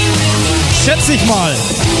 Christopher. Schätze ich mal.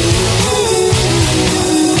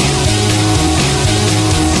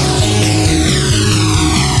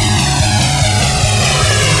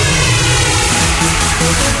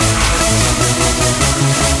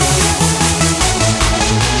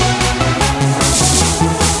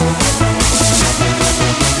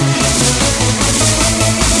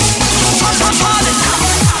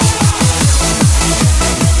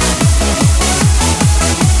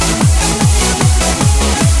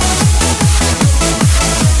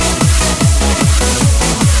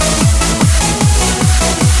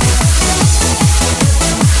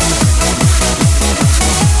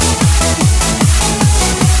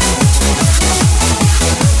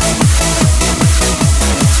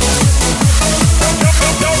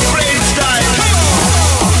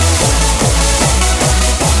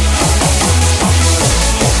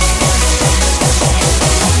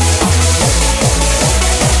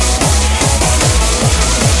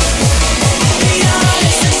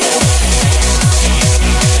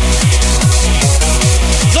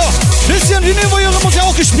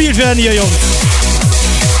 gespielt werden hier, Jungs.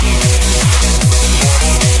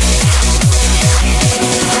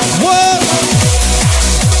 What?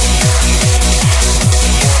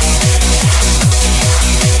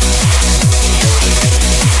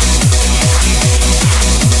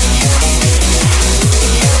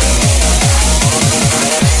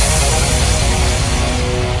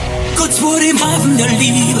 Kurz vor dem Hafen der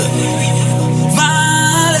Liebe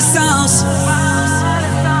war alles aus.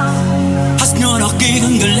 Hast nur noch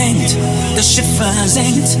gegengelenkt, das Schiff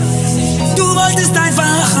versenkt. Du wolltest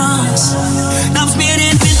einfach raus, nahmst mir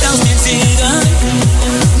den Wind aus den Segeln.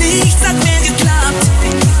 Nichts hat mehr geklappt.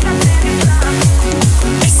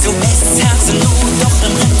 SOS, Herzennot, doch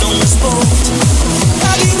im Rettungsboot.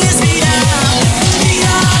 Da ging es wieder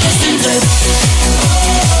alles im Griff.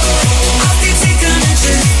 Auf dem sinkenden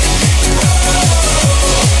Schiff.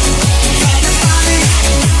 Keine Panik,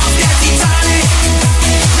 auf der Titanic.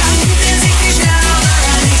 Landen sich die Sterne,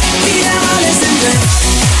 aber nicht wieder alles im Griff.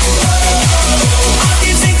 Auf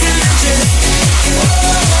dem sinkenden Schiff.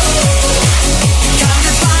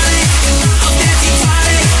 Keine Panik, auf der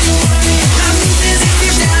Titanic. Landen sich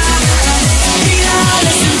die Sterne, aber nicht wieder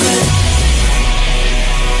alles im Griff.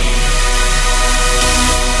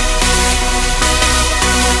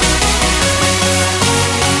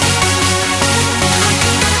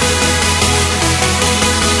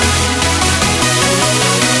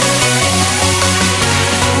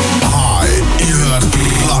 Hi, ihr hört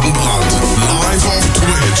Plattenbrand live auf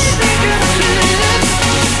Twitch.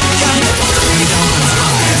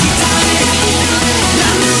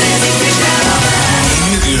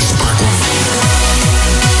 Ihr Spacken.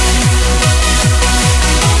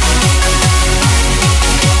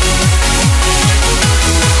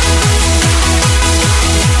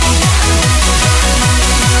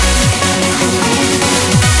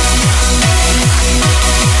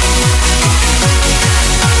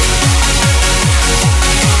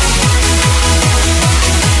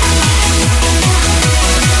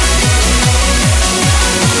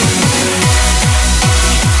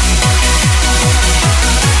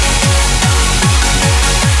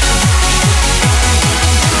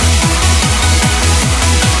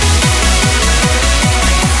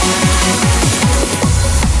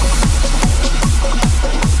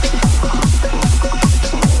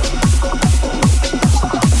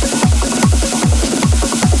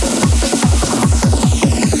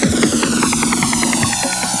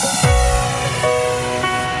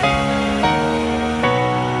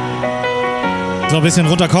 So, ein bisschen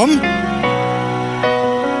runterkommen.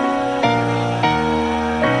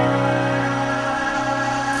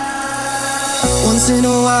 Once in a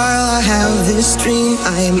while I have this dream.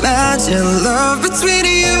 I imagine love between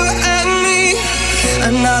you and me.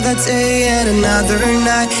 Another day and another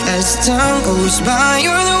night. As time goes by,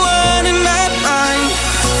 you're the one in my mind.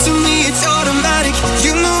 To me it's automatic.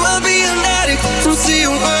 You know I'll be an addict. Don't say a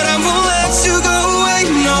word, I won't let you go away.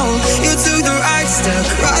 No, you took the right step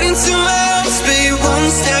right into my arms, babe. One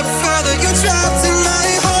step further, you're trapped in my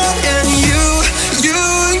heart. And you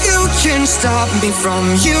can't stop me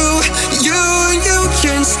from you. You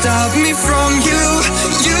can't stop me from you.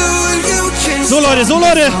 You can't So Leute, so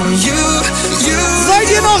Leute. from you. Seid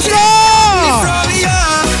ihr noch da?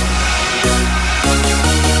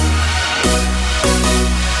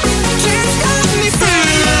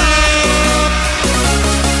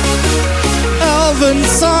 Alvin,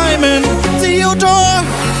 Simon, Theodore.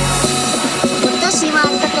 私は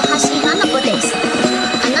高橋花子です。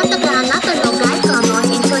あなたがあなたの外交を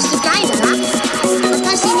返答したいなら、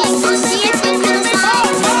私に教えてくださ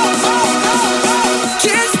い。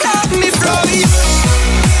Can't stop me from you.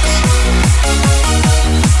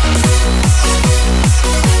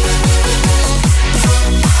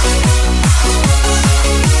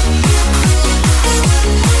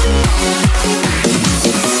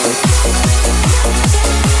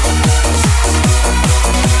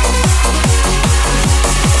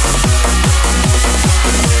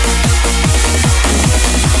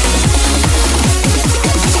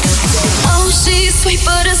 Sweet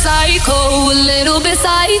but a psycho, a little bit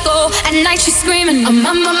psycho. At night she's screaming, I'm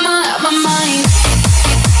on my mind.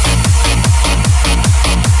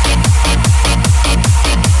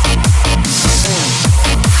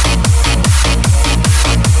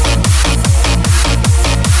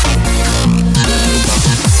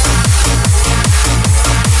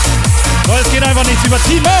 So, es geht einfach nichts über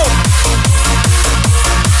Timo.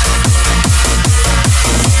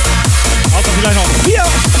 Außer vielleicht noch 4.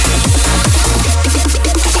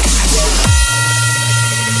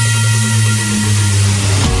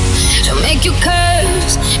 She'll make you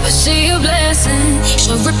curse, but see a blessing.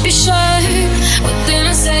 She'll rip your shirt within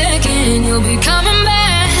a second. You'll be coming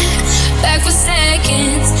back. back for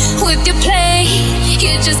seconds with your play.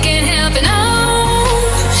 You just can't help it.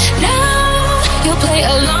 No, you play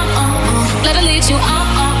along. Let her lead you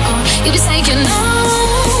on. You be saying no,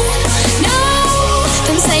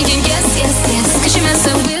 then saying yes, cause you're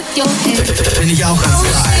messing with your head. Bin ich auch ganz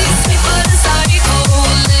geil.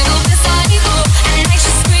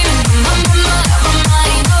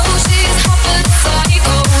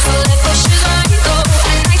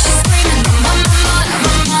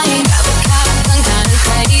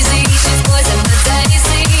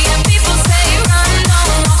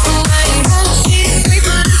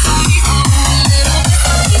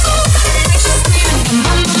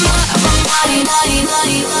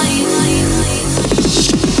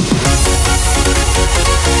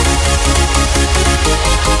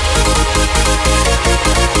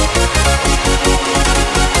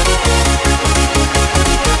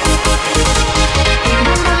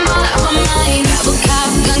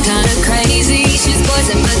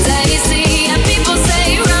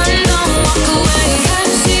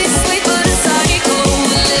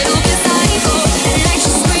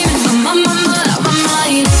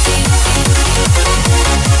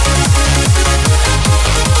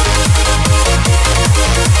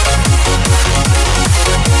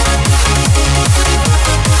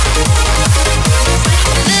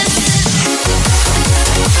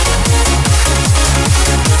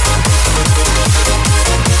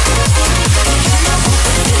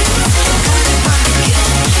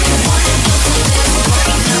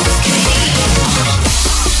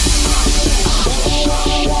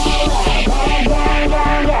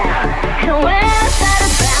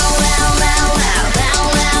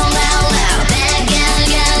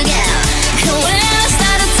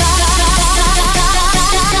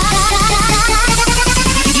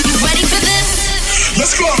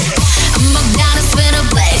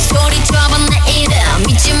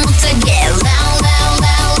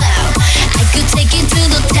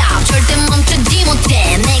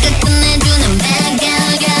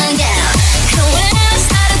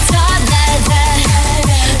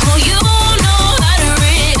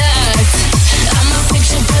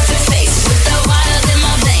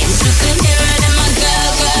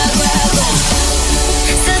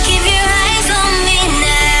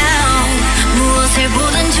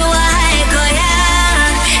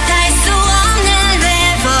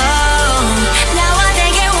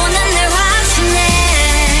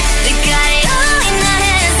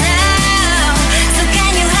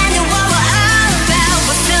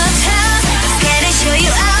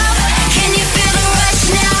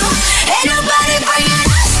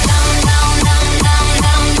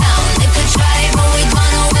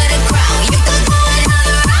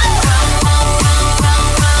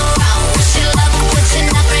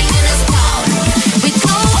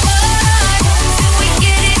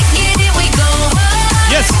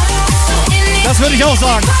 Würde ich auch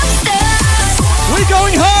sagen. We're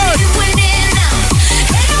going hard.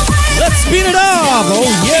 Let's speed it up. Oh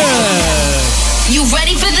yeah. You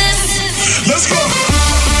ready for this? Let's go.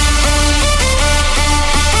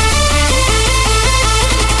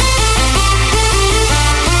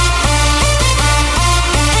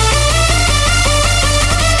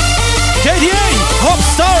 KDA, Hop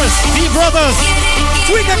Stars, V Brothers,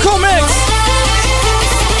 Tweaker Comics.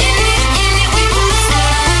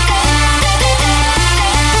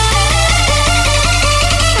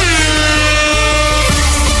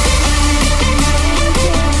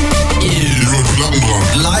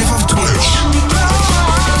 Live auf Twitch.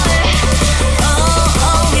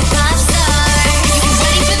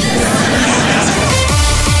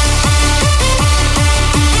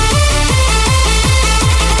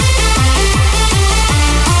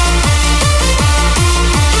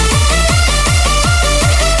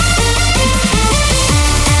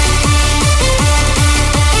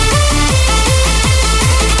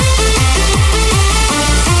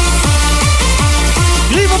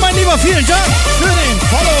 Vielen Dank für den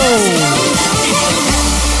Follow.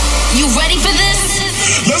 You ready for this?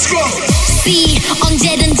 Let's go. See,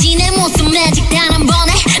 언제든지 내 모습 아직 단 한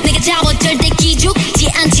번에 내가 잡아 절대 기죽지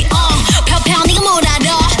않지. 펴펴 네가 뭘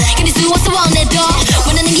알아? 견딜 수 없어 원해도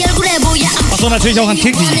원하는 게 얼굴에 보여. Achso, natürlich auch an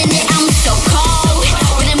Kiki. I'm so cold.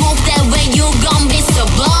 When I move that way, you gon' be so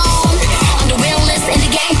blown. I'm the realest in the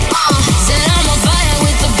game. Said I'm on fire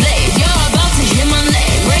with the blade. You're about to hit my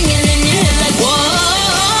leg, ringing in your head like whoa.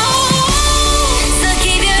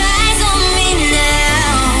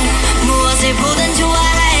 보단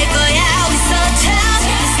좋아할 거야. We so tough,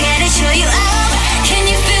 scared to show you up. Can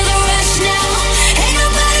you feel the rush now? Ain't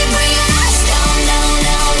nobody bringing us down, down,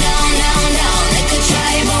 down, down, down, down. They could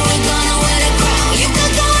try, but we're gonna wear the crown. You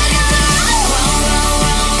could go another round.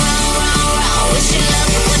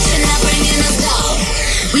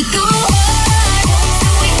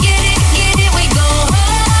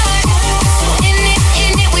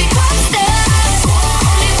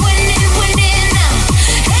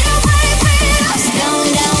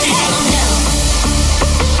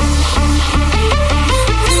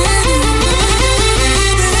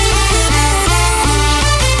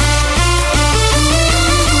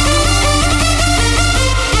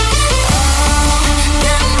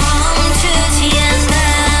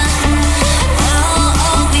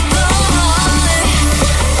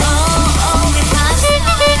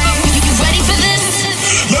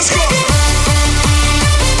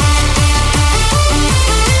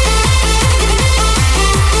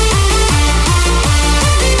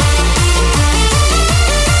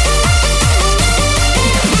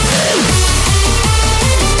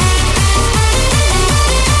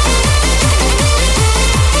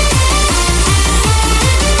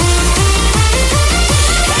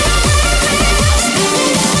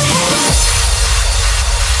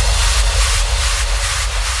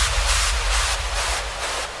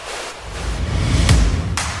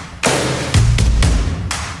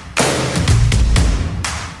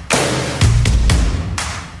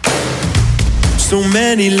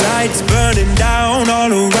 many lights burning down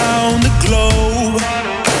all around the globe.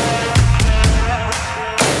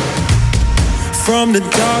 From the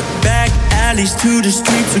dark back alleys to the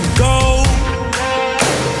streets of gold.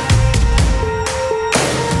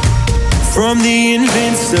 From the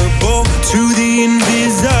invincible to the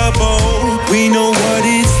invisible, we know what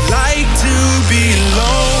it's like to be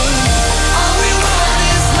alone. All we want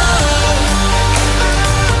is love.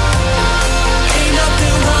 Ain't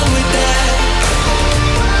nothing wrong with that.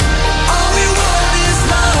 All we want is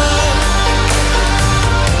love,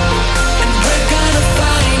 and we're gonna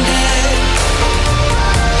find it.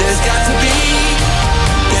 There's got to be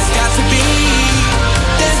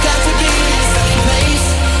some place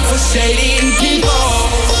for shady people.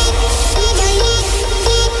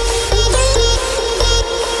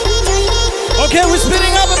 Okay, we're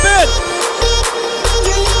speeding up a bit.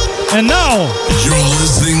 And now you're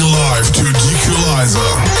listening live to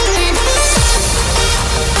Dequalizer.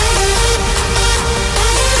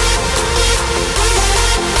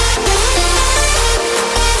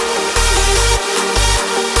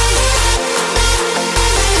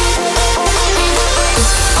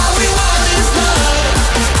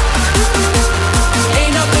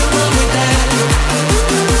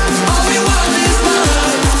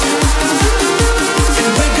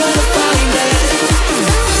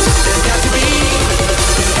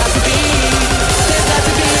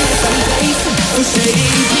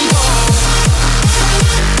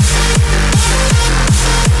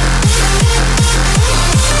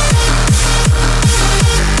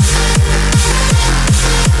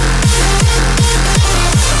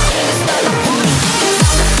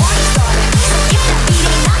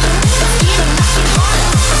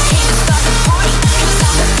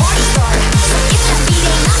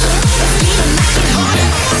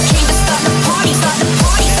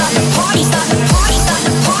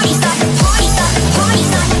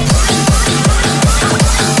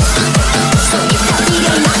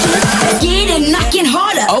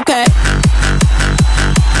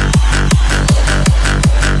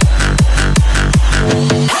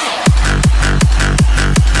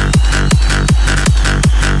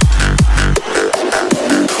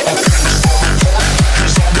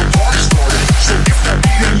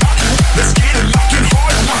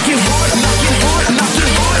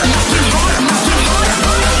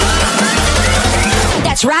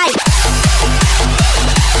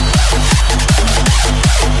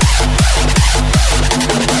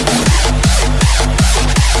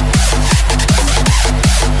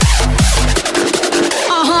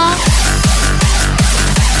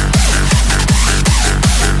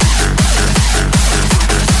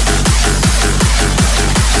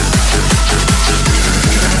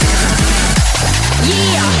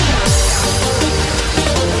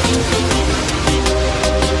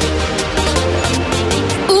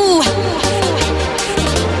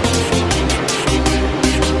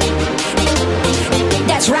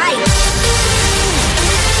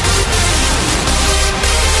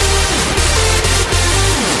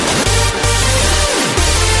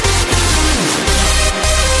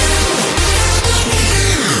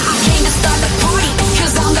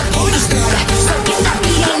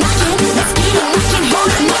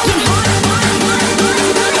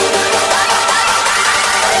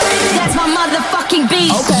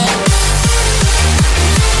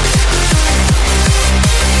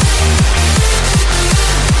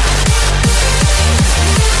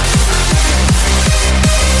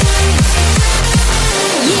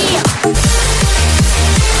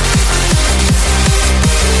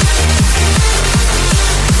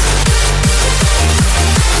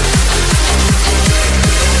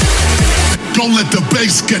 Don't let the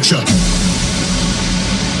bass get ya.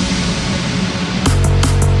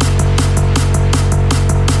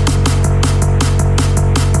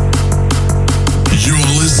 You're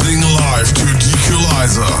listening live to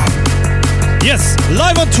Dequalizer. Yes,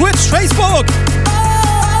 live on Twitch, Facebook,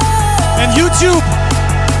 and YouTube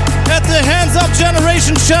at the Hands Up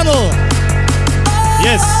Generation Channel.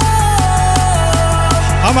 Yes.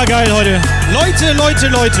 Hammergeil heute.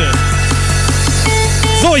 Leute.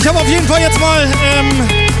 So, ich habe auf jeden Fall jetzt mal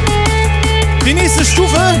die nächste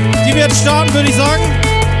Stufe, die wir jetzt starten, würde ich sagen.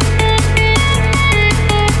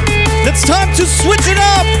 It's time to switch it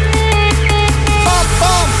up. Bam,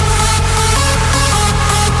 bam.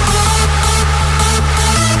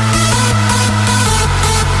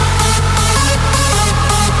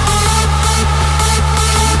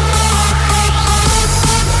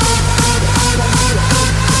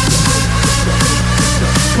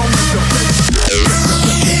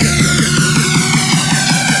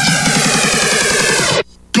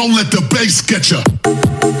 Don't let the bass get ya.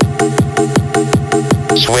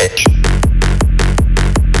 Twitch.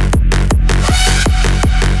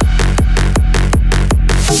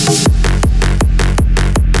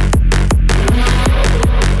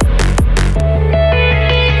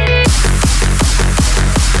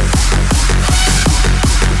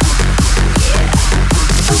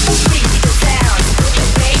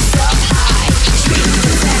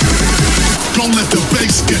 Don't let the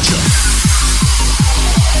bass get you.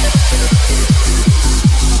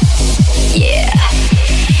 Yeah.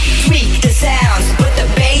 Tweak the sounds, put the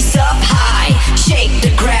bass up high. Shake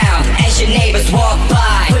the ground as your neighbors walk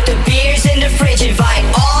by. Put the beers in the fridge, invite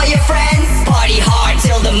all your friends. Party hard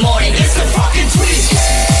till the morning. It's the fucking Tweak.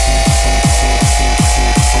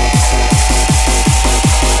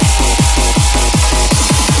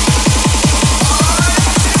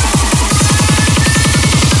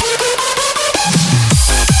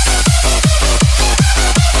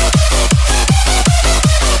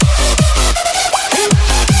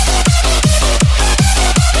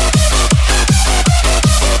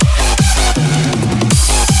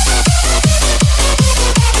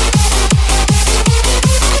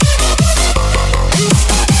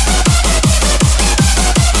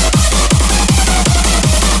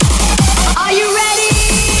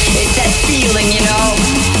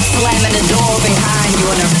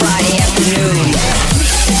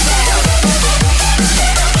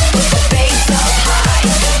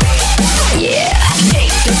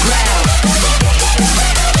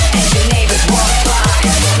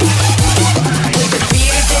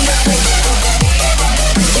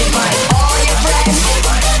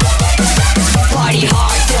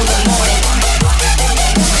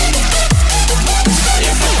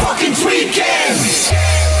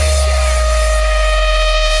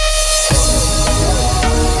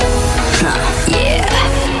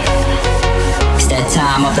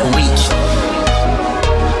 Time of the week.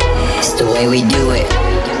 It's the way we do it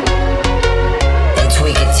in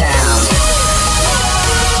Tweaker Town.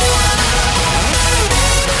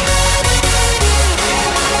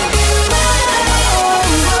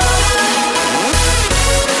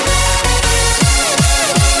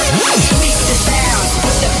 Tweak the sounds,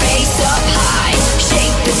 put the bass up high.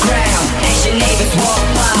 Shake the ground as your neighbors walk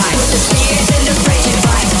by. Put the beers in the fridge,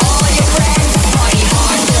 invite all your friends. Party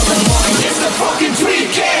hard till the morning. It's the fucking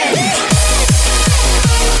Tweakend.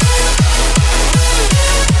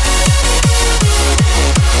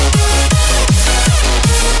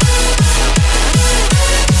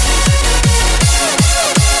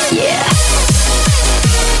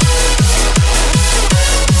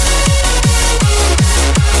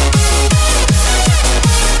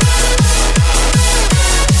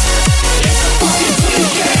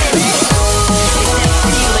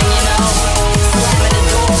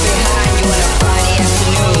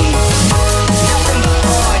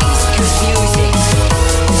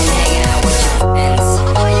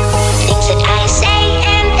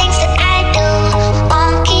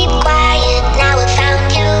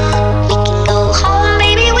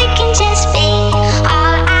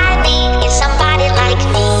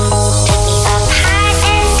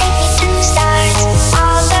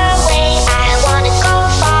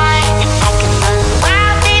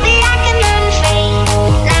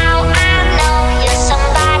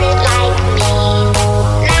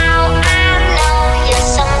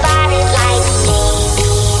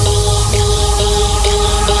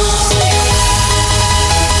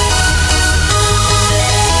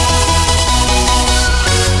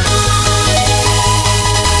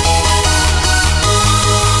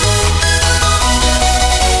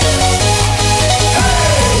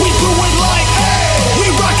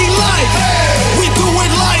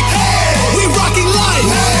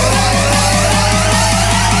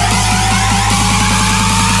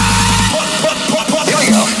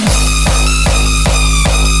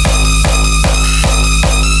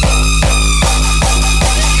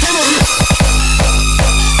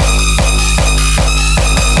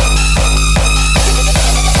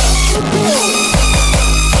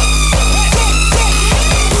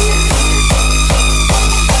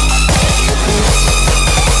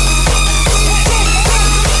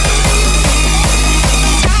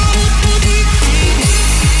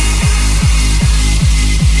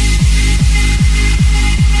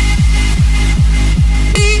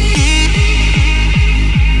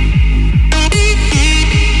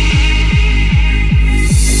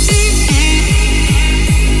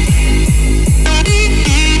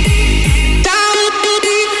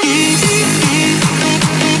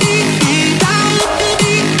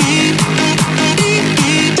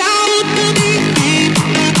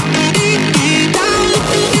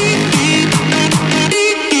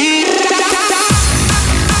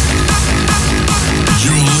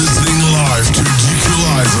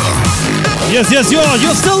 Yes, you're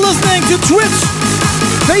still listening to Twitch,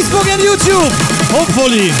 Facebook and YouTube,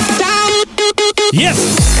 hopefully. Yes.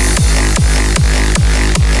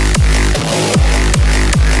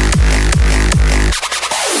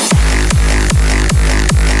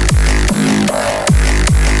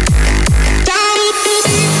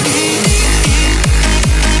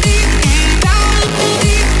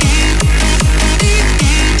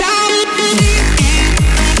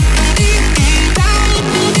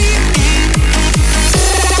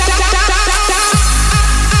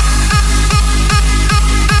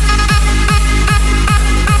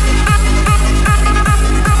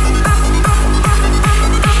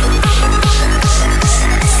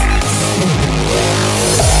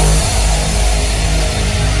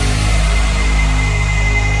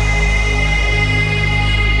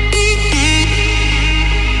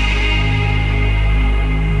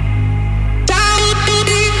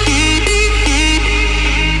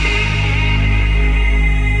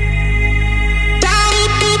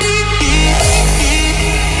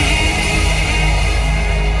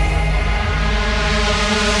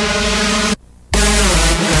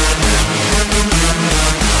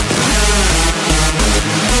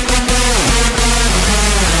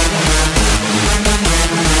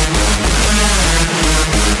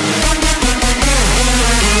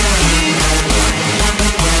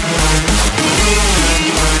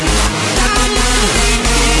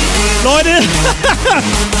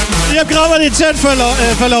 Ich hab gerade mal den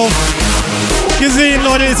Chatverlauf gesehen,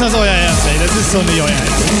 Leute, ist das euer Ernst, ey? Das ist so nicht euer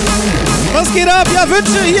Ernst. Was geht ab? Ja,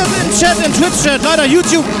 Wünsche hier im Chat, im Twitch-Chat, leider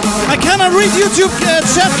YouTube. I cannot read YouTube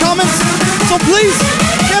chat comments, so please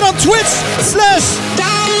get on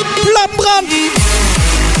Twitch/Plattenbrand.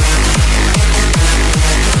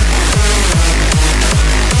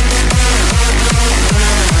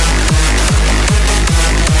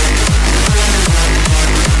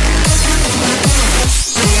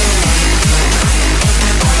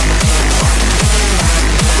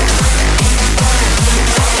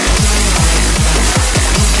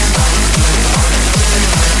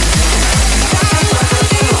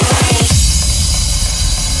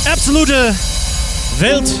 Absolute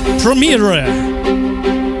Weltpremiere.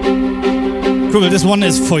 Cool, this one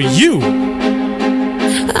is for you.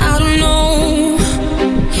 I don't know,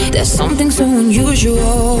 there's something so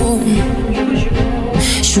unusual.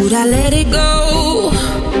 Should I let it go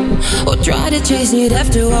or try to chase it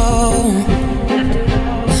after all?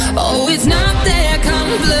 Oh, it's not that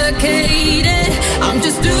complicated, I'm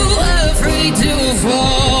just too afraid to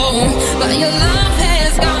fall. But your love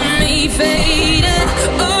has got me faded.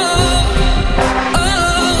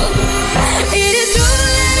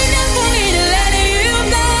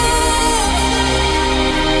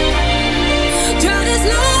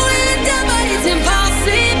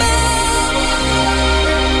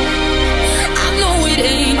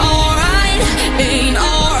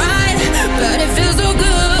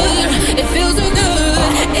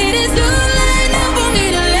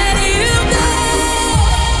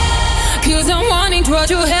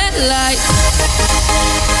 Your headlight.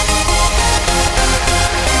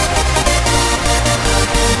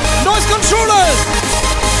 Noise controllers.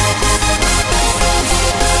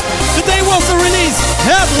 Today was the release.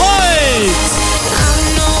 Headlights. I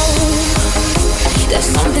know there's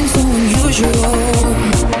something so unusual.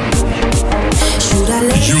 Should I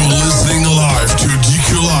let You're listening live to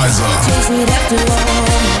Dequalizer.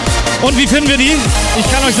 Und wie finden wir die?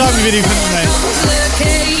 Ich kann euch sagen, wie wir die finden. Ey.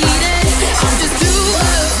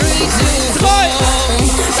 3,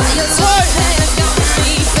 2,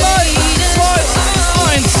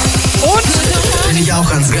 1 und Finde ich auch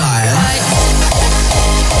ganz geil.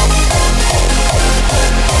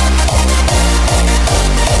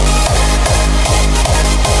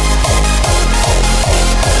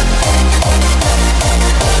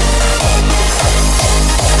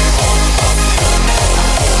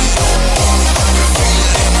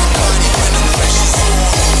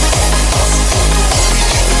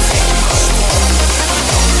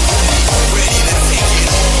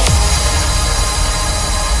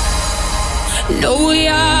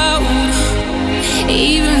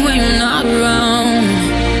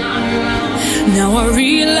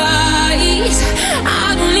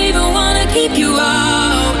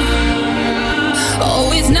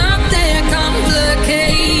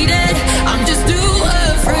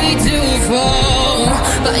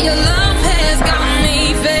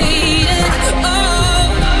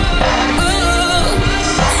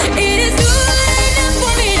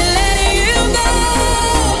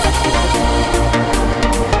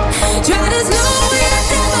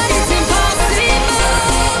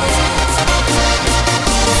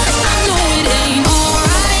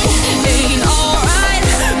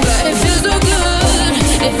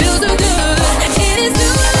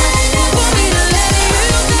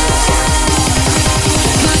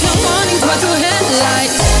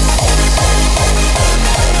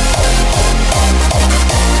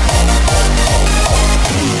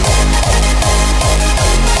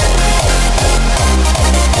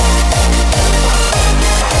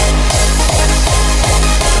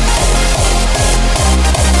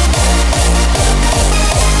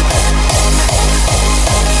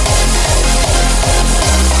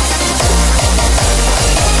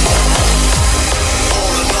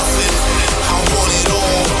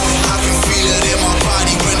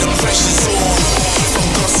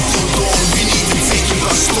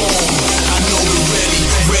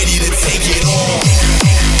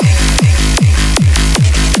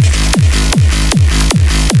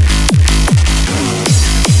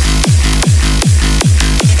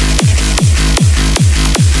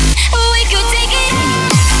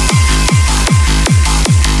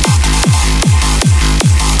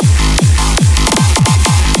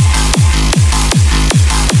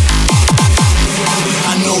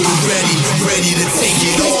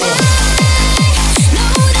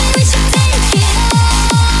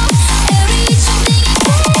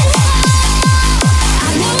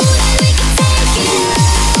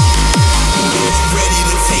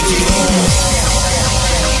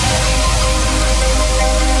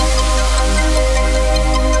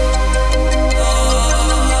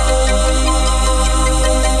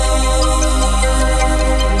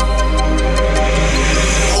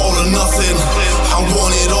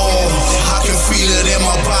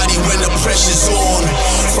 pressure's on.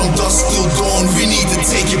 From dusk till dawn, we need to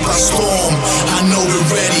take it by storm. I know we're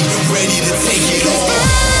ready to take it on.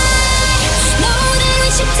 Know that we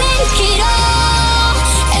should take it all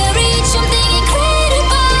and reach something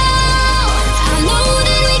incredible. I know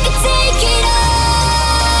that we can take it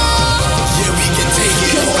all. Yeah, we can take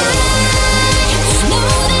it all. Know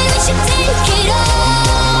that we should take it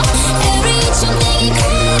all and reach something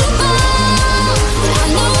incredible. I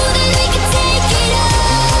know that we can take it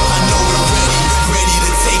all. I know we're ready to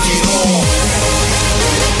take it all.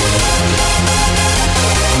 Ready to take it all.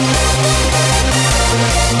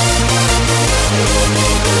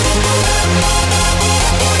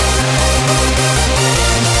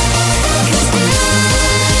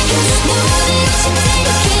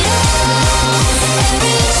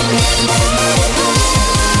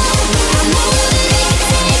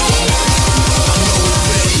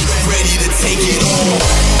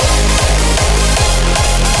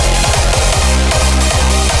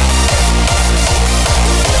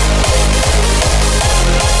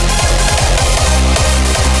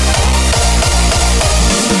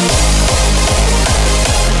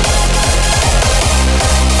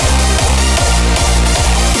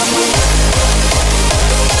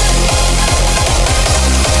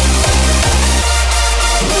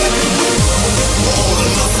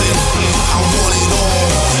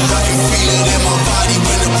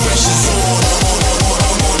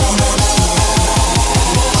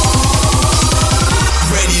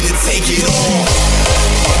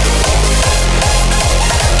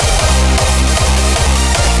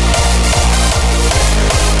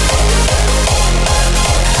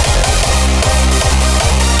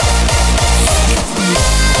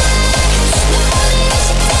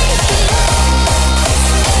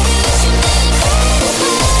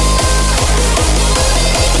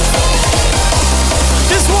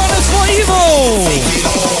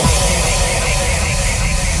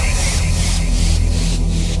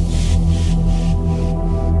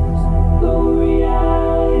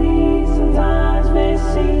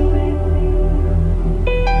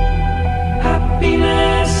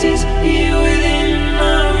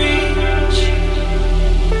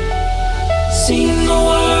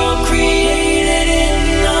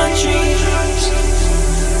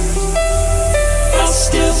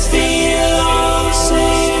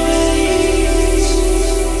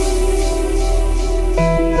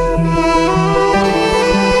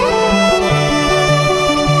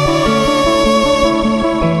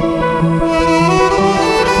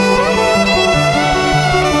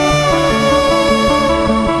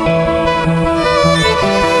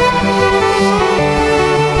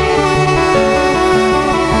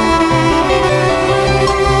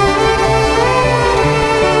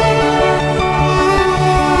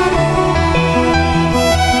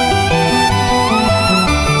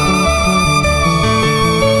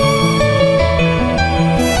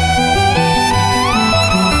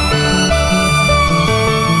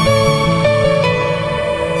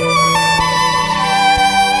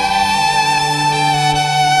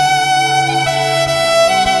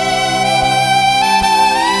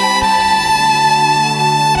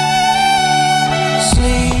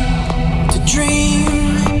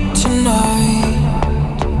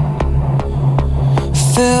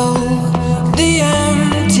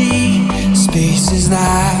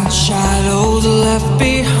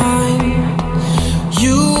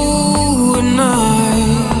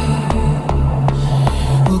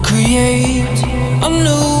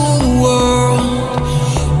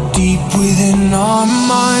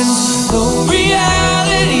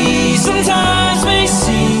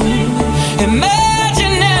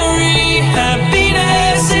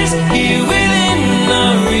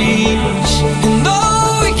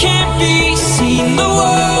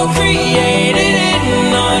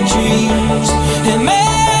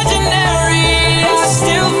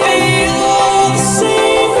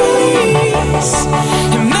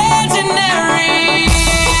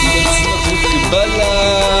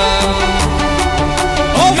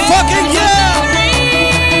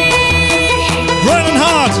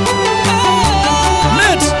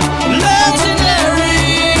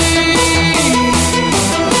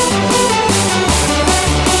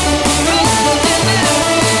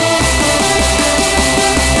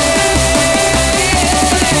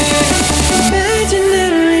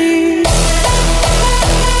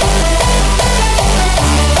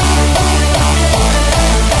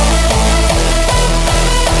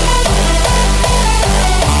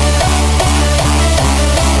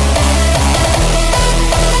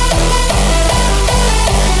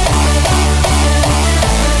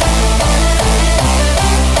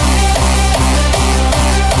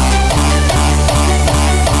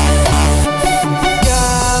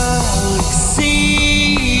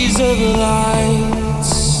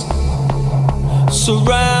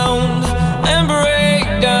 surround and break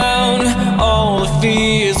down all the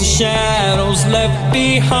fears, the shadows left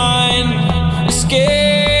behind.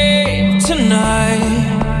 Escape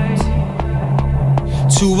tonight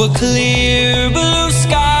to a clear blue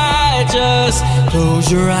sky. Just close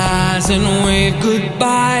your eyes and wave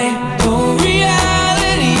goodbye. Though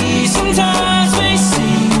reality sometimes may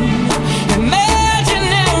seem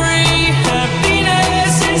imaginary,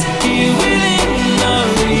 happiness is here within our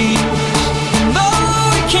reach. And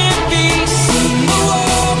though it can't be seen, the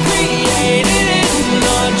world created in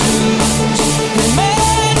our dreams.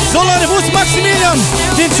 So Leute, wo ist Maximilian?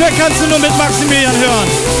 Den Track kannst du nur mit Maximilian hören.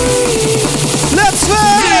 Let's go!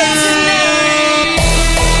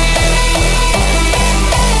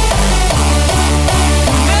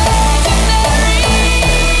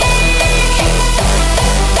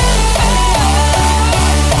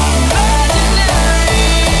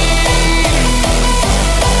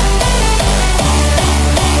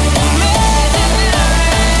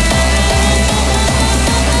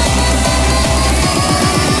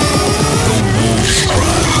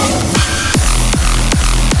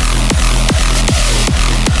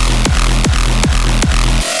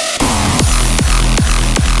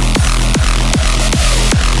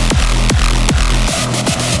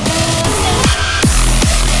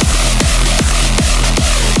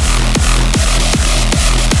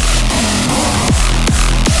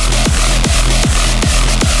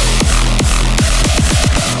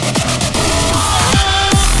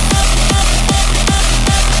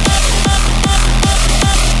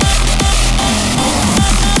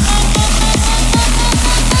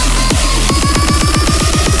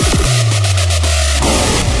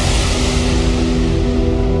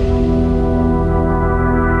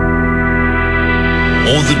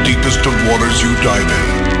 Waters you dive in.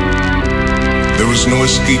 There is no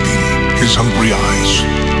escaping his hungry eyes.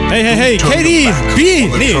 Hey, KD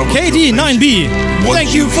 9B.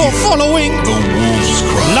 Thank you for following the wolf's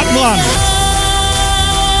cry. Lattenbrand.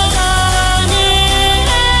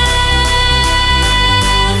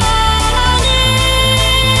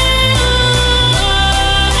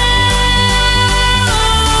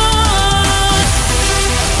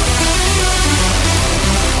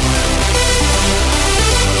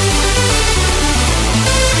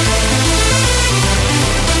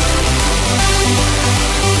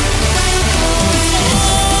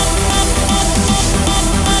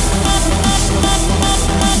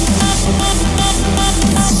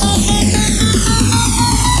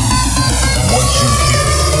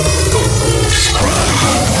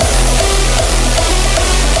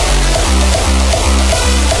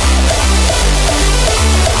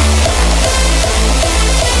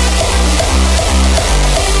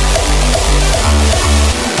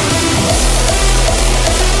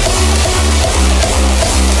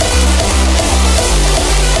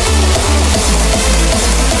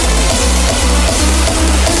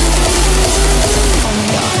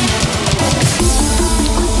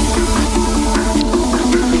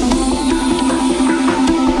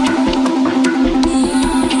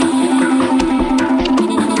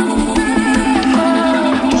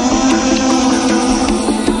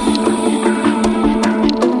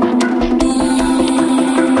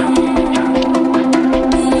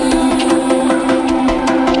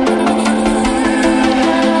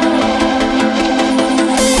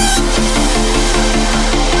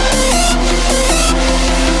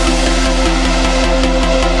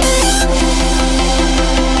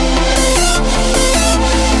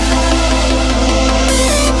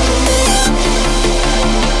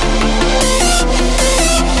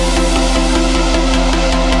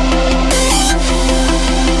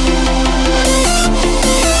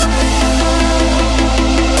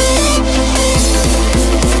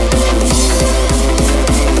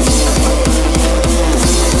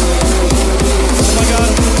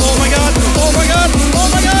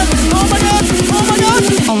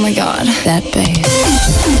 That bass.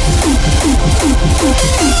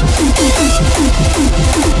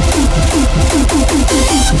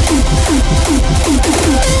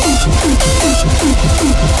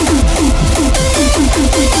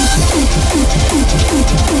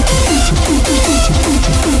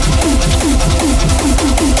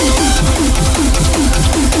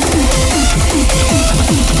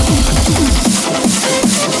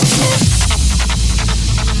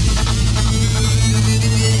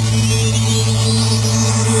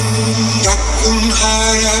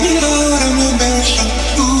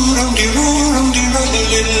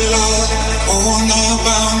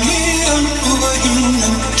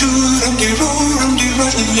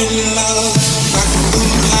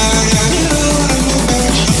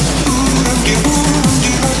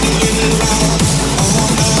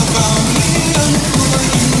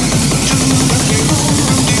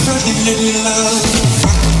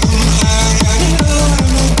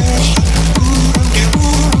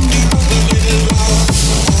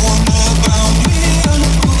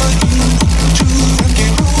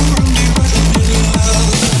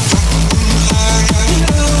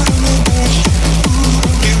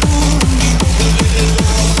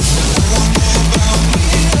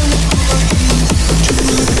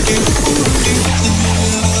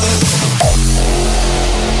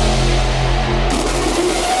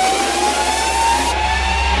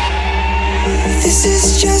 This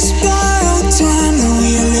is just borrowed time that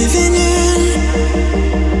we are living in.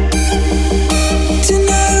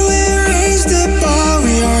 Tonight we raise the bar,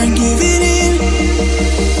 we aren't giving in.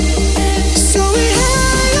 So we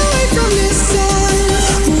hide away from the sun,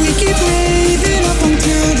 we keep raving up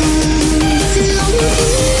until dawn. The only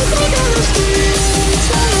thing we gotta stay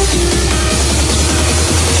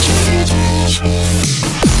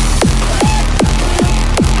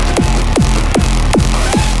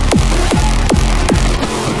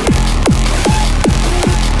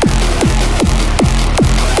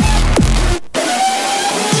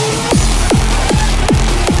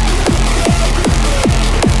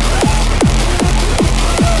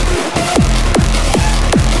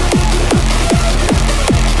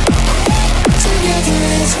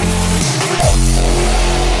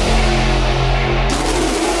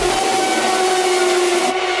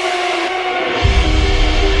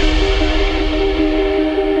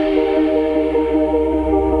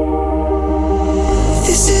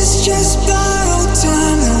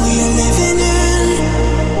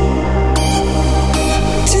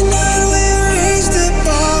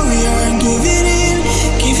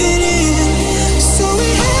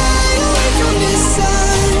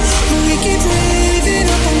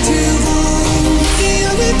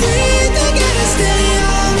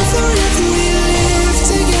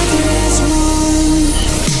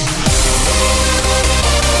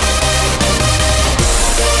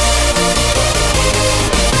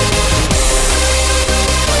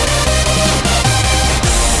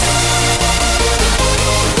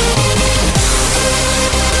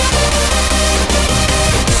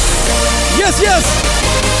Yes!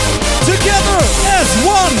 Together as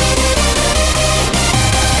one!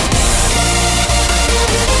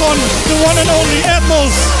 Von the one and only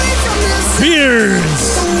Atmos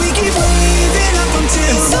Beers!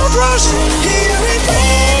 And Sound Rush!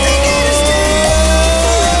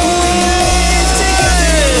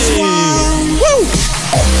 Woo!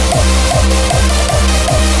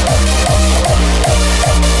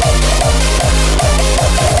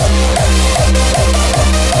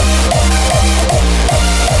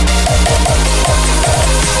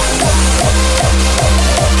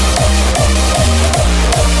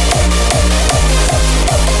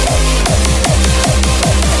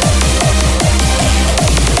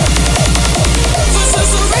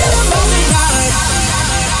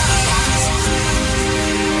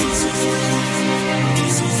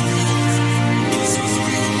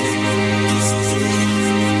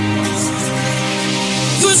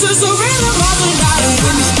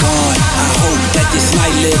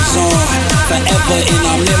 Lives on forever in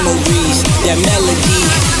our memories. That melody,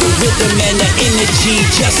 the rhythm and the energy.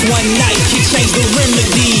 Just one night can change the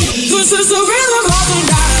remedy. This is the rhythm of the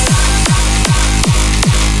night.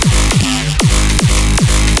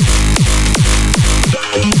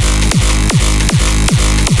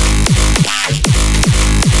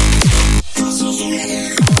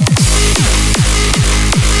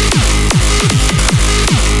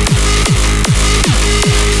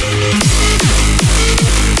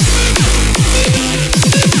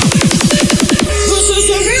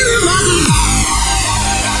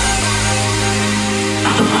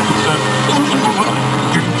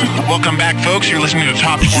 Welcome back, folks. You're listening to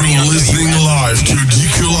Top 20. You're listening live to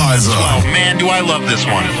Dequalizer. Oh, man, do I love this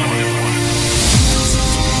one.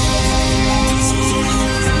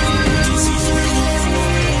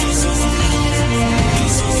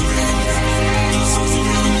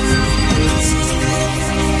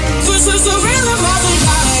 This is the rhythm of the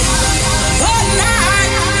night. The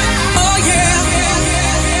night. Oh, yeah.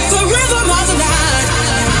 The rhythm of the night.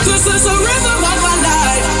 This is the rhythm of my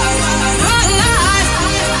life.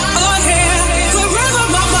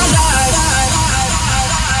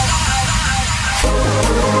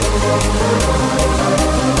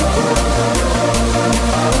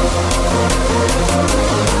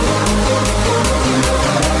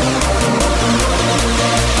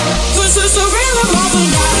 This is the rhythm of the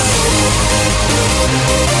night.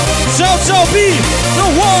 Shall be the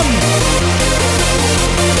one.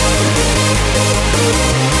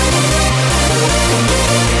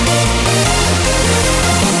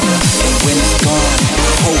 And when it's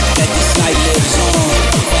gone, hope that this night lives on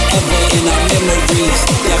forever in our memories.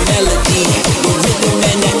 The melody, the rhythm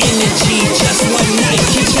and the energy. Just one night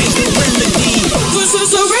can change the remedy. This is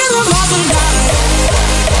the rhythm of the night.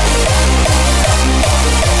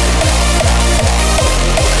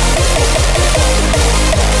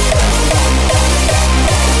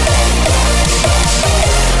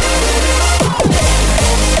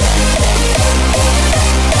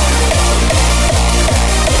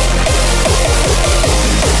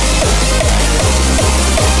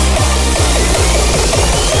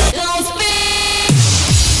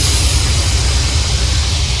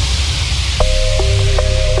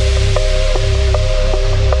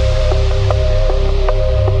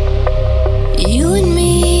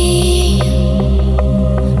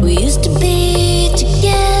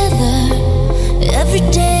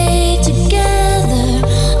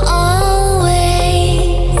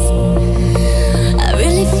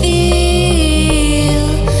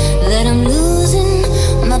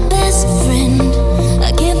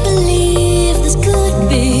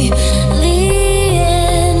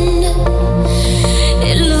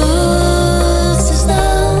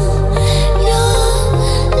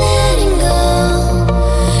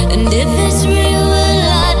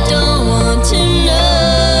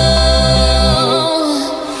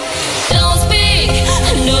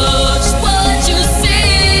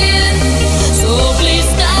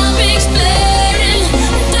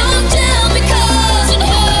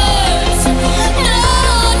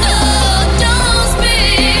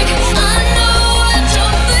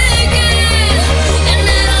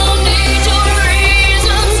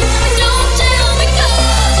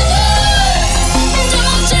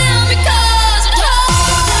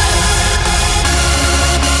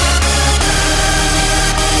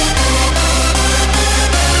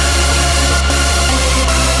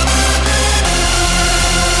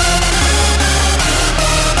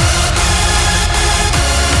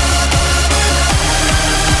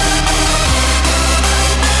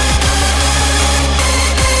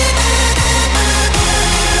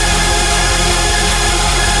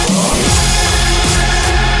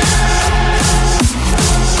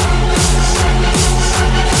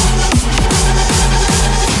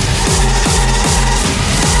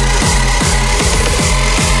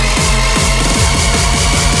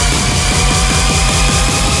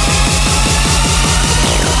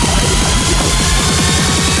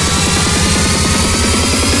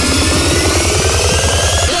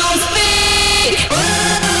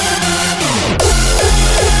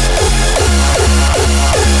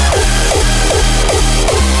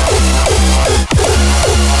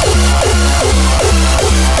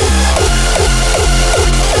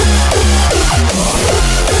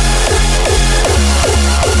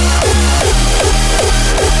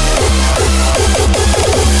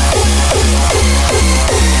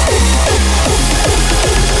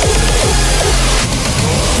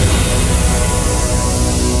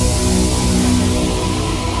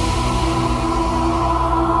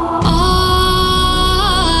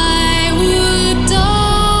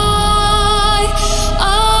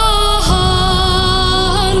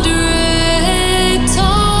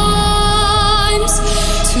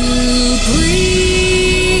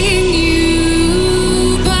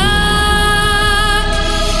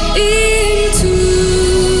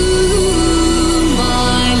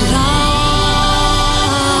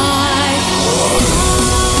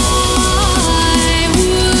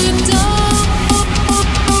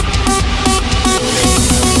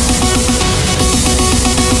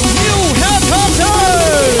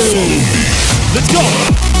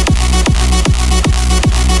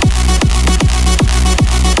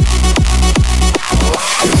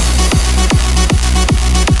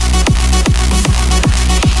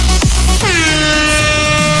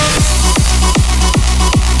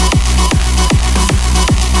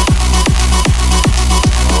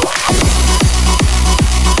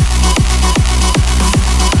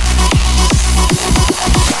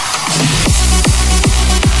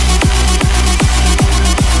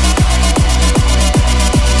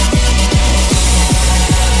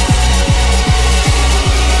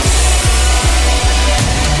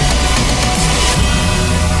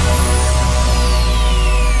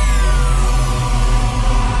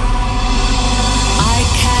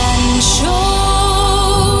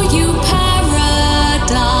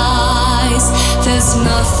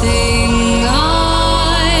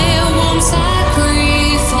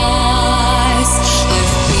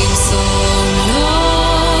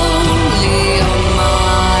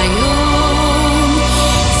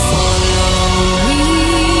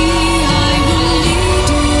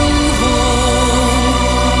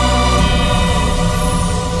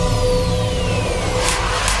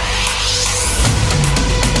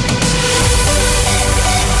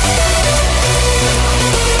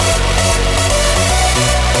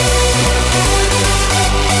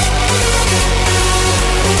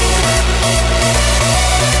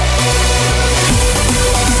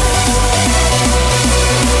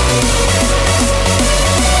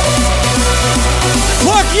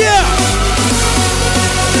 Yeah!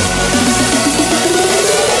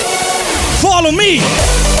 Follow me!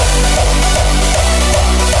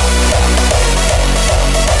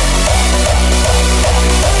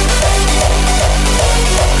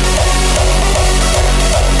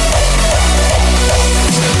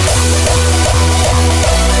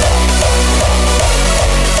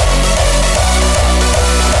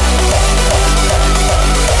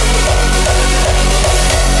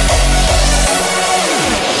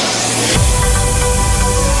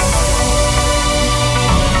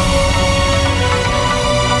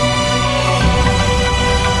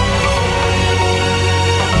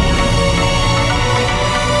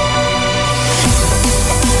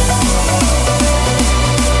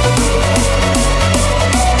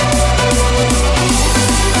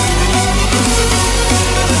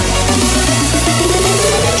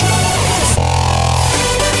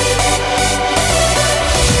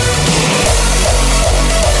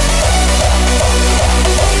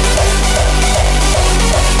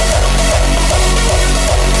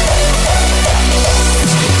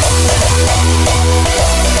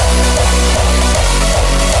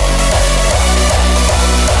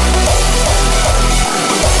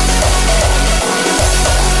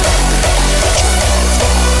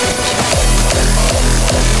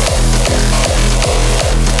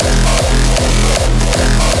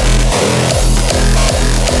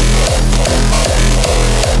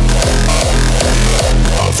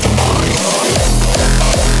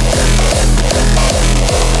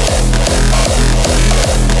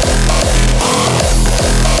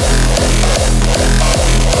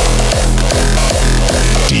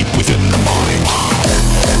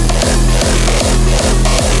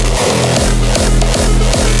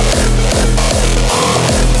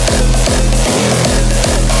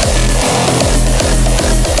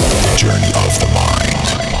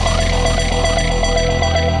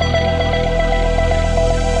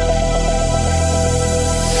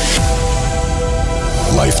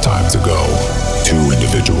 Lifetimes ago, two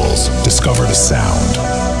individuals discovered a sound.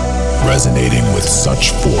 Resonating with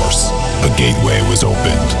such force, a gateway was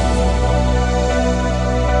opened,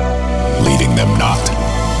 leading them not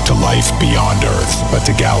to life beyond Earth, but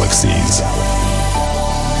to galaxies.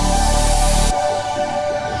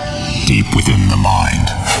 Deep within the mind.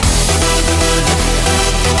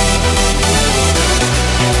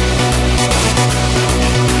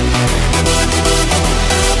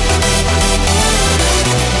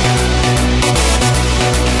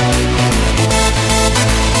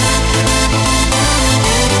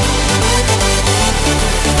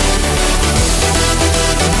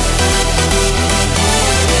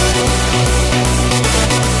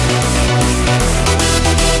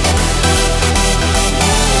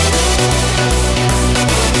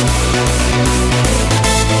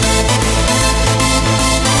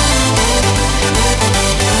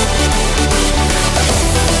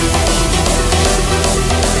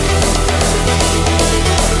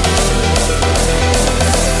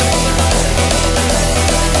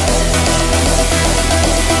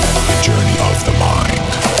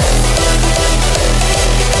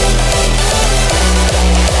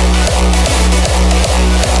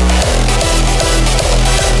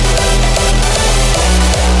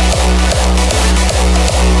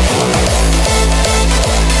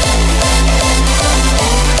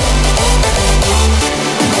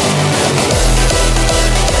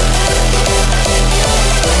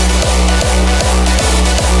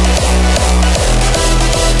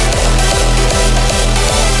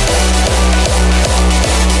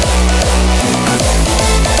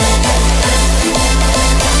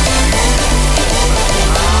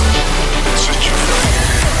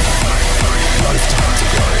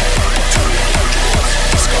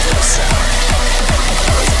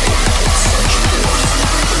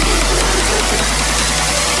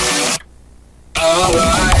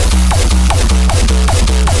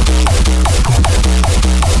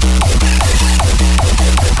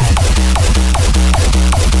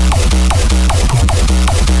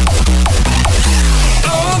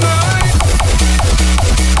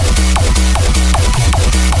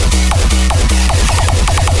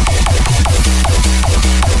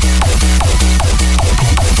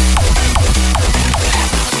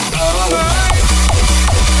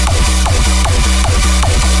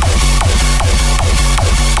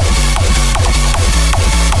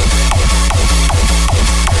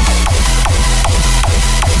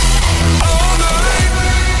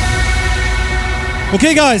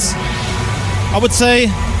 Okay, guys, I would say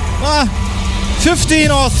 15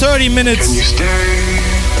 or 30 minutes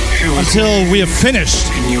until we are finished.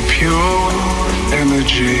 In your pure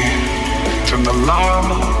energy, from the love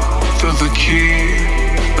to the key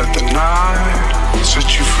Let the night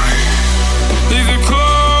set you free. Leave your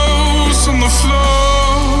clothes on the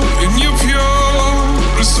floor in your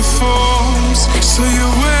purest of forms. Say your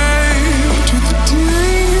way to the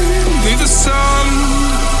deep. Leave the sun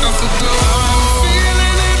at the door. I'm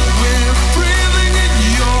feeling it, we're breathing it.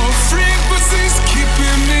 Your frequency's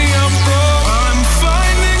keeping me up. I'm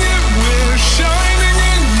finding it, we're shining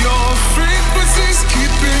in. Your frequency's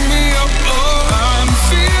keeping me up. I'm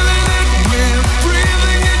feeling it, we're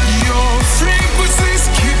breathing it. Your frequency's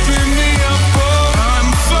keeping me up. I'm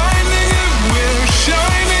finding it, we're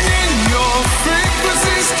shining in. Your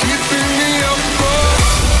frequency's keeping me up.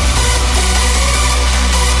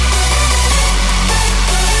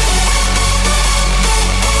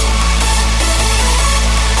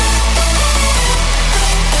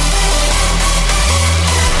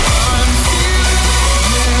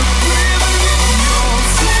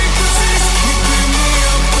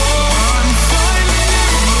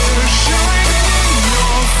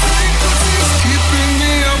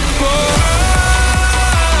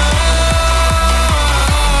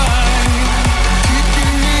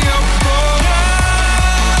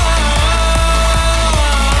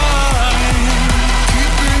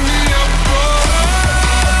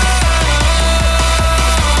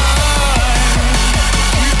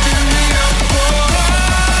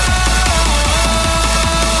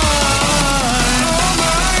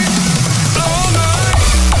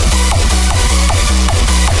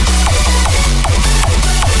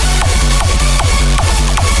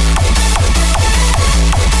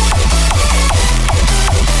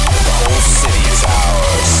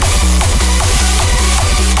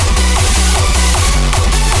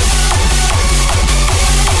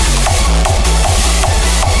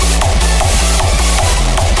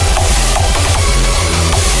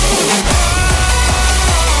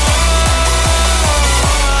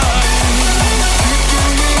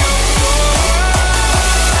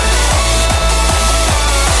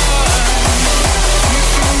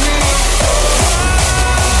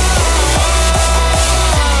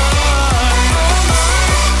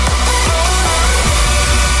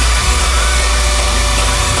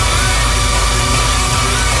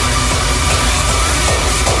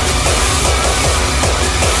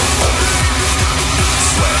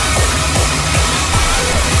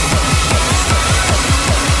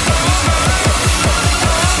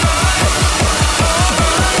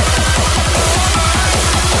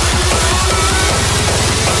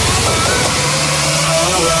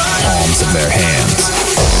 Of their hands.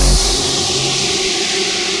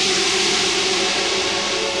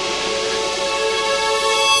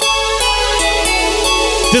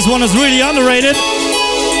 This one is really underrated.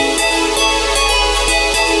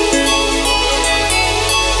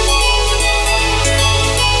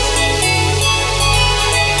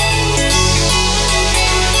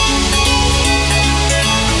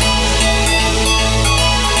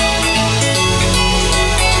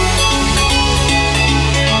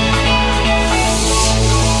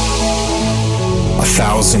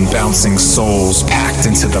 Thousand bouncing souls packed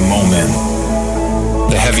into the moment.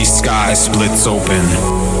 The heavy sky splits open.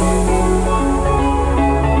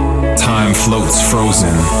 Time floats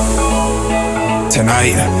frozen.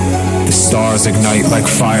 Tonight, the stars ignite like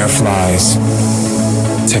fireflies.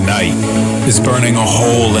 Tonight is burning a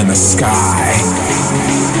hole in the sky.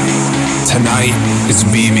 Tonight is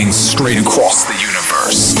beaming straight across the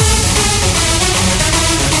universe.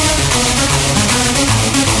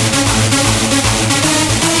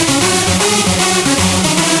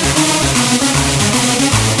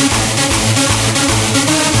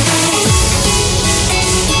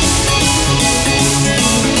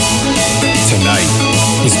 Tonight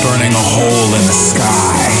is burning a hole in the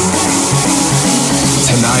sky.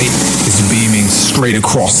 Tonight is beaming straight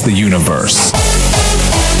across the universe.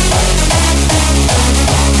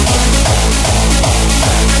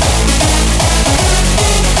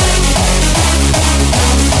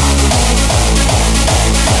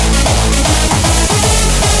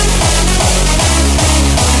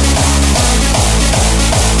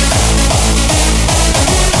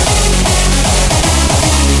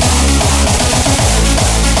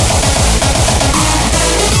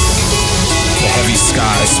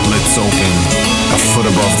 Splits open, a foot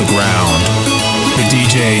above the ground. The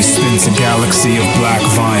DJ spins a galaxy of black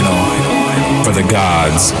vinyl for the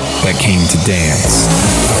gods that came to dance.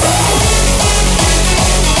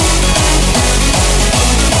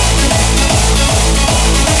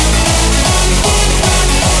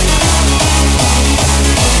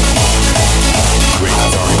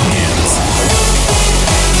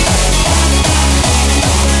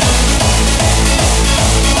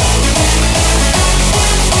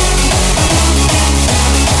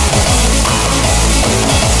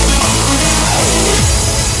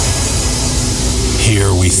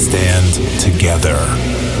 together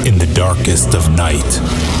in the darkest of night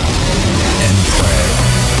and pray.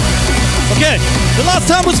 Okay, the last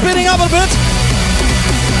time we're speeding up a bit.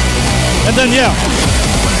 And then, yeah.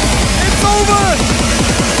 It's over!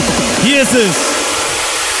 Here's this.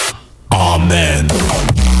 Amen.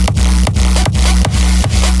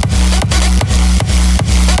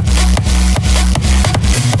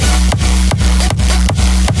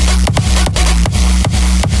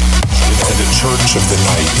 To the Church of the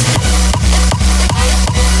Night.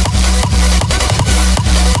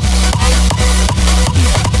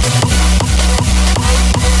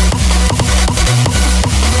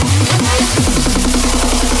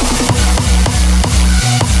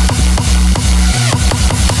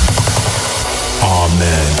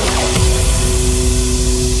 Amen.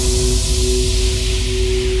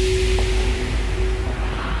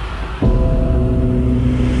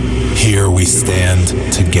 Here we stand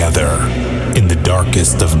together in the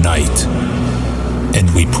darkest of night, and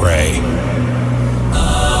we pray.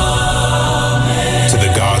 Amen. To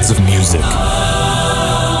the gods of music,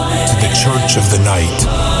 amen. To the Church of the Night,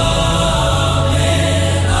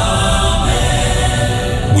 amen.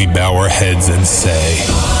 Amen. We bow our heads and say,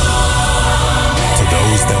 to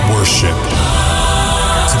those that worship,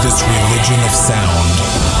 to this religion of sound,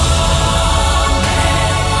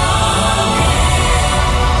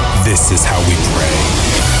 this is how we pray.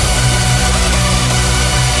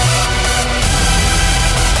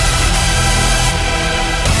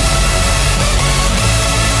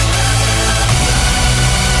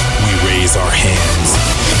 We raise our hands.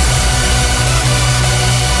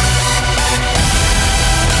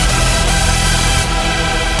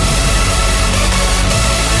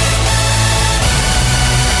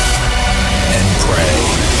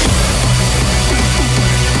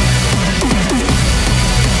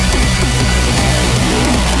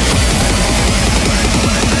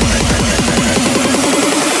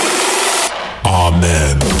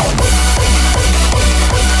 Amen.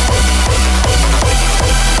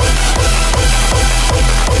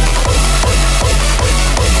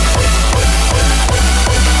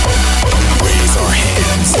 Raise our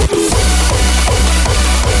hands.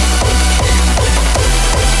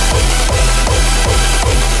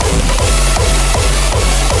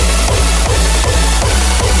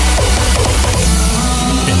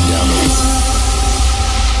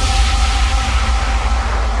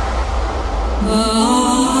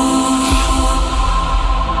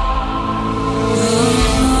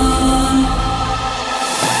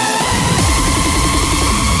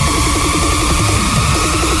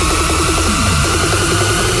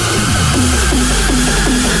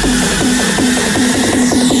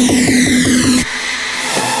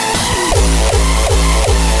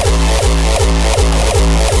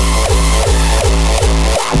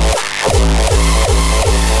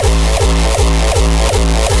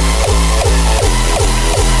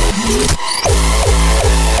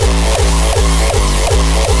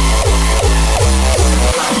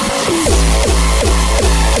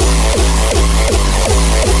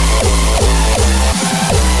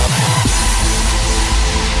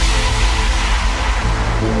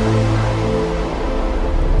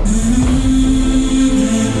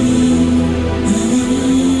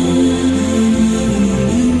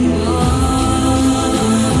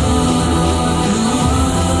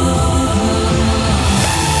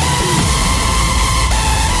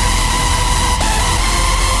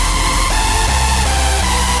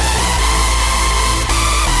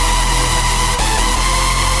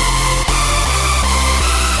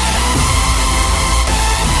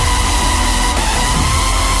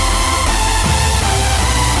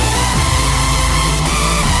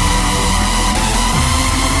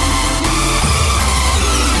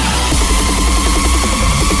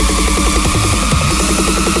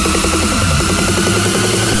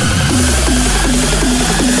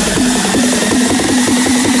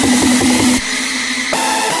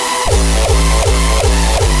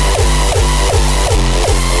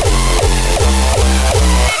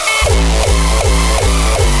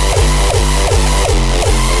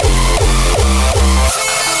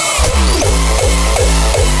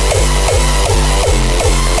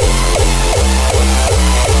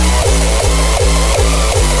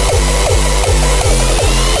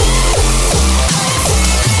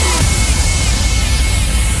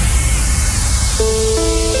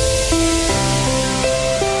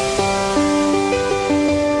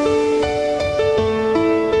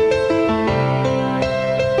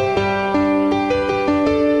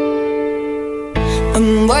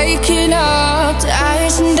 I'm waking up to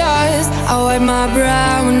ash and dust. I wipe my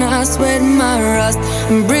brow and I sweat my rust.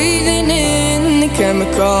 I'm breathing in the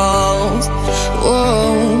chemicals.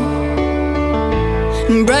 Whoa.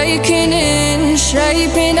 breaking in,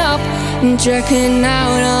 shaping up, checking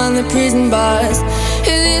out on the prison bus.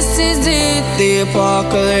 This is it, the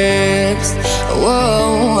apocalypse.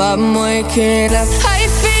 Whoa, I'm waking up. I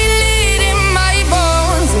feel it in my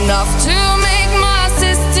bones, enough to make my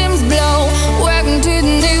systems blow. Welcome to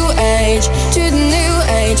the new age, to the new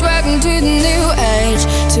age. Welcome to the new age,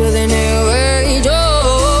 to the new age.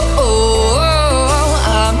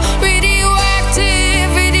 I'm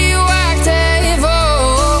radioactive, radioactive.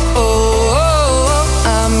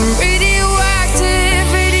 I'm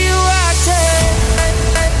radioactive, radioactive.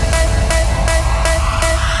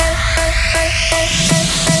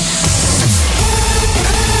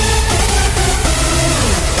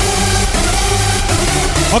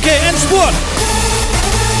 Okay, Endspurt.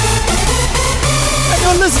 And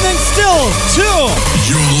you're listening still to...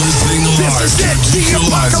 You're listening live. This is it. The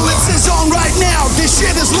apocalypse is on right now. This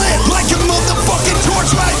shit is lit like a motherfucking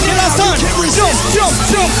torch right now. last time. You can't resist. Jump,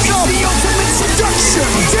 jump, jump. It's the ultimate seduction.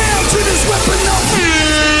 Down to this weapon of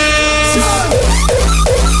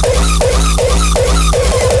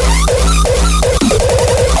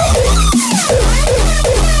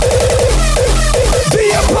the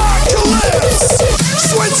apocalypse.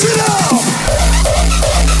 Switch it up.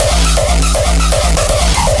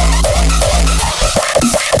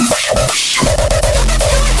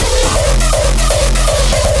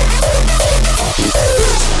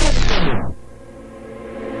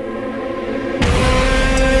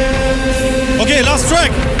 Okay, last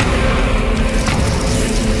track.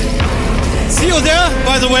 See you there,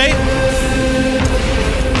 by the way.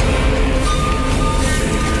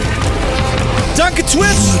 Danke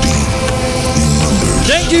Twitch.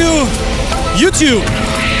 Thank you YouTube.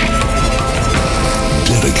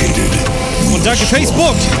 Und danke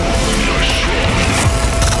Facebook.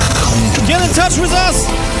 Get in touch with us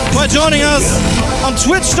by joining us on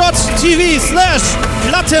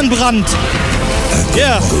twitch.tv/Plattenbrand.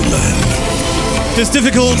 Yeah. This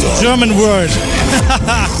difficult German word.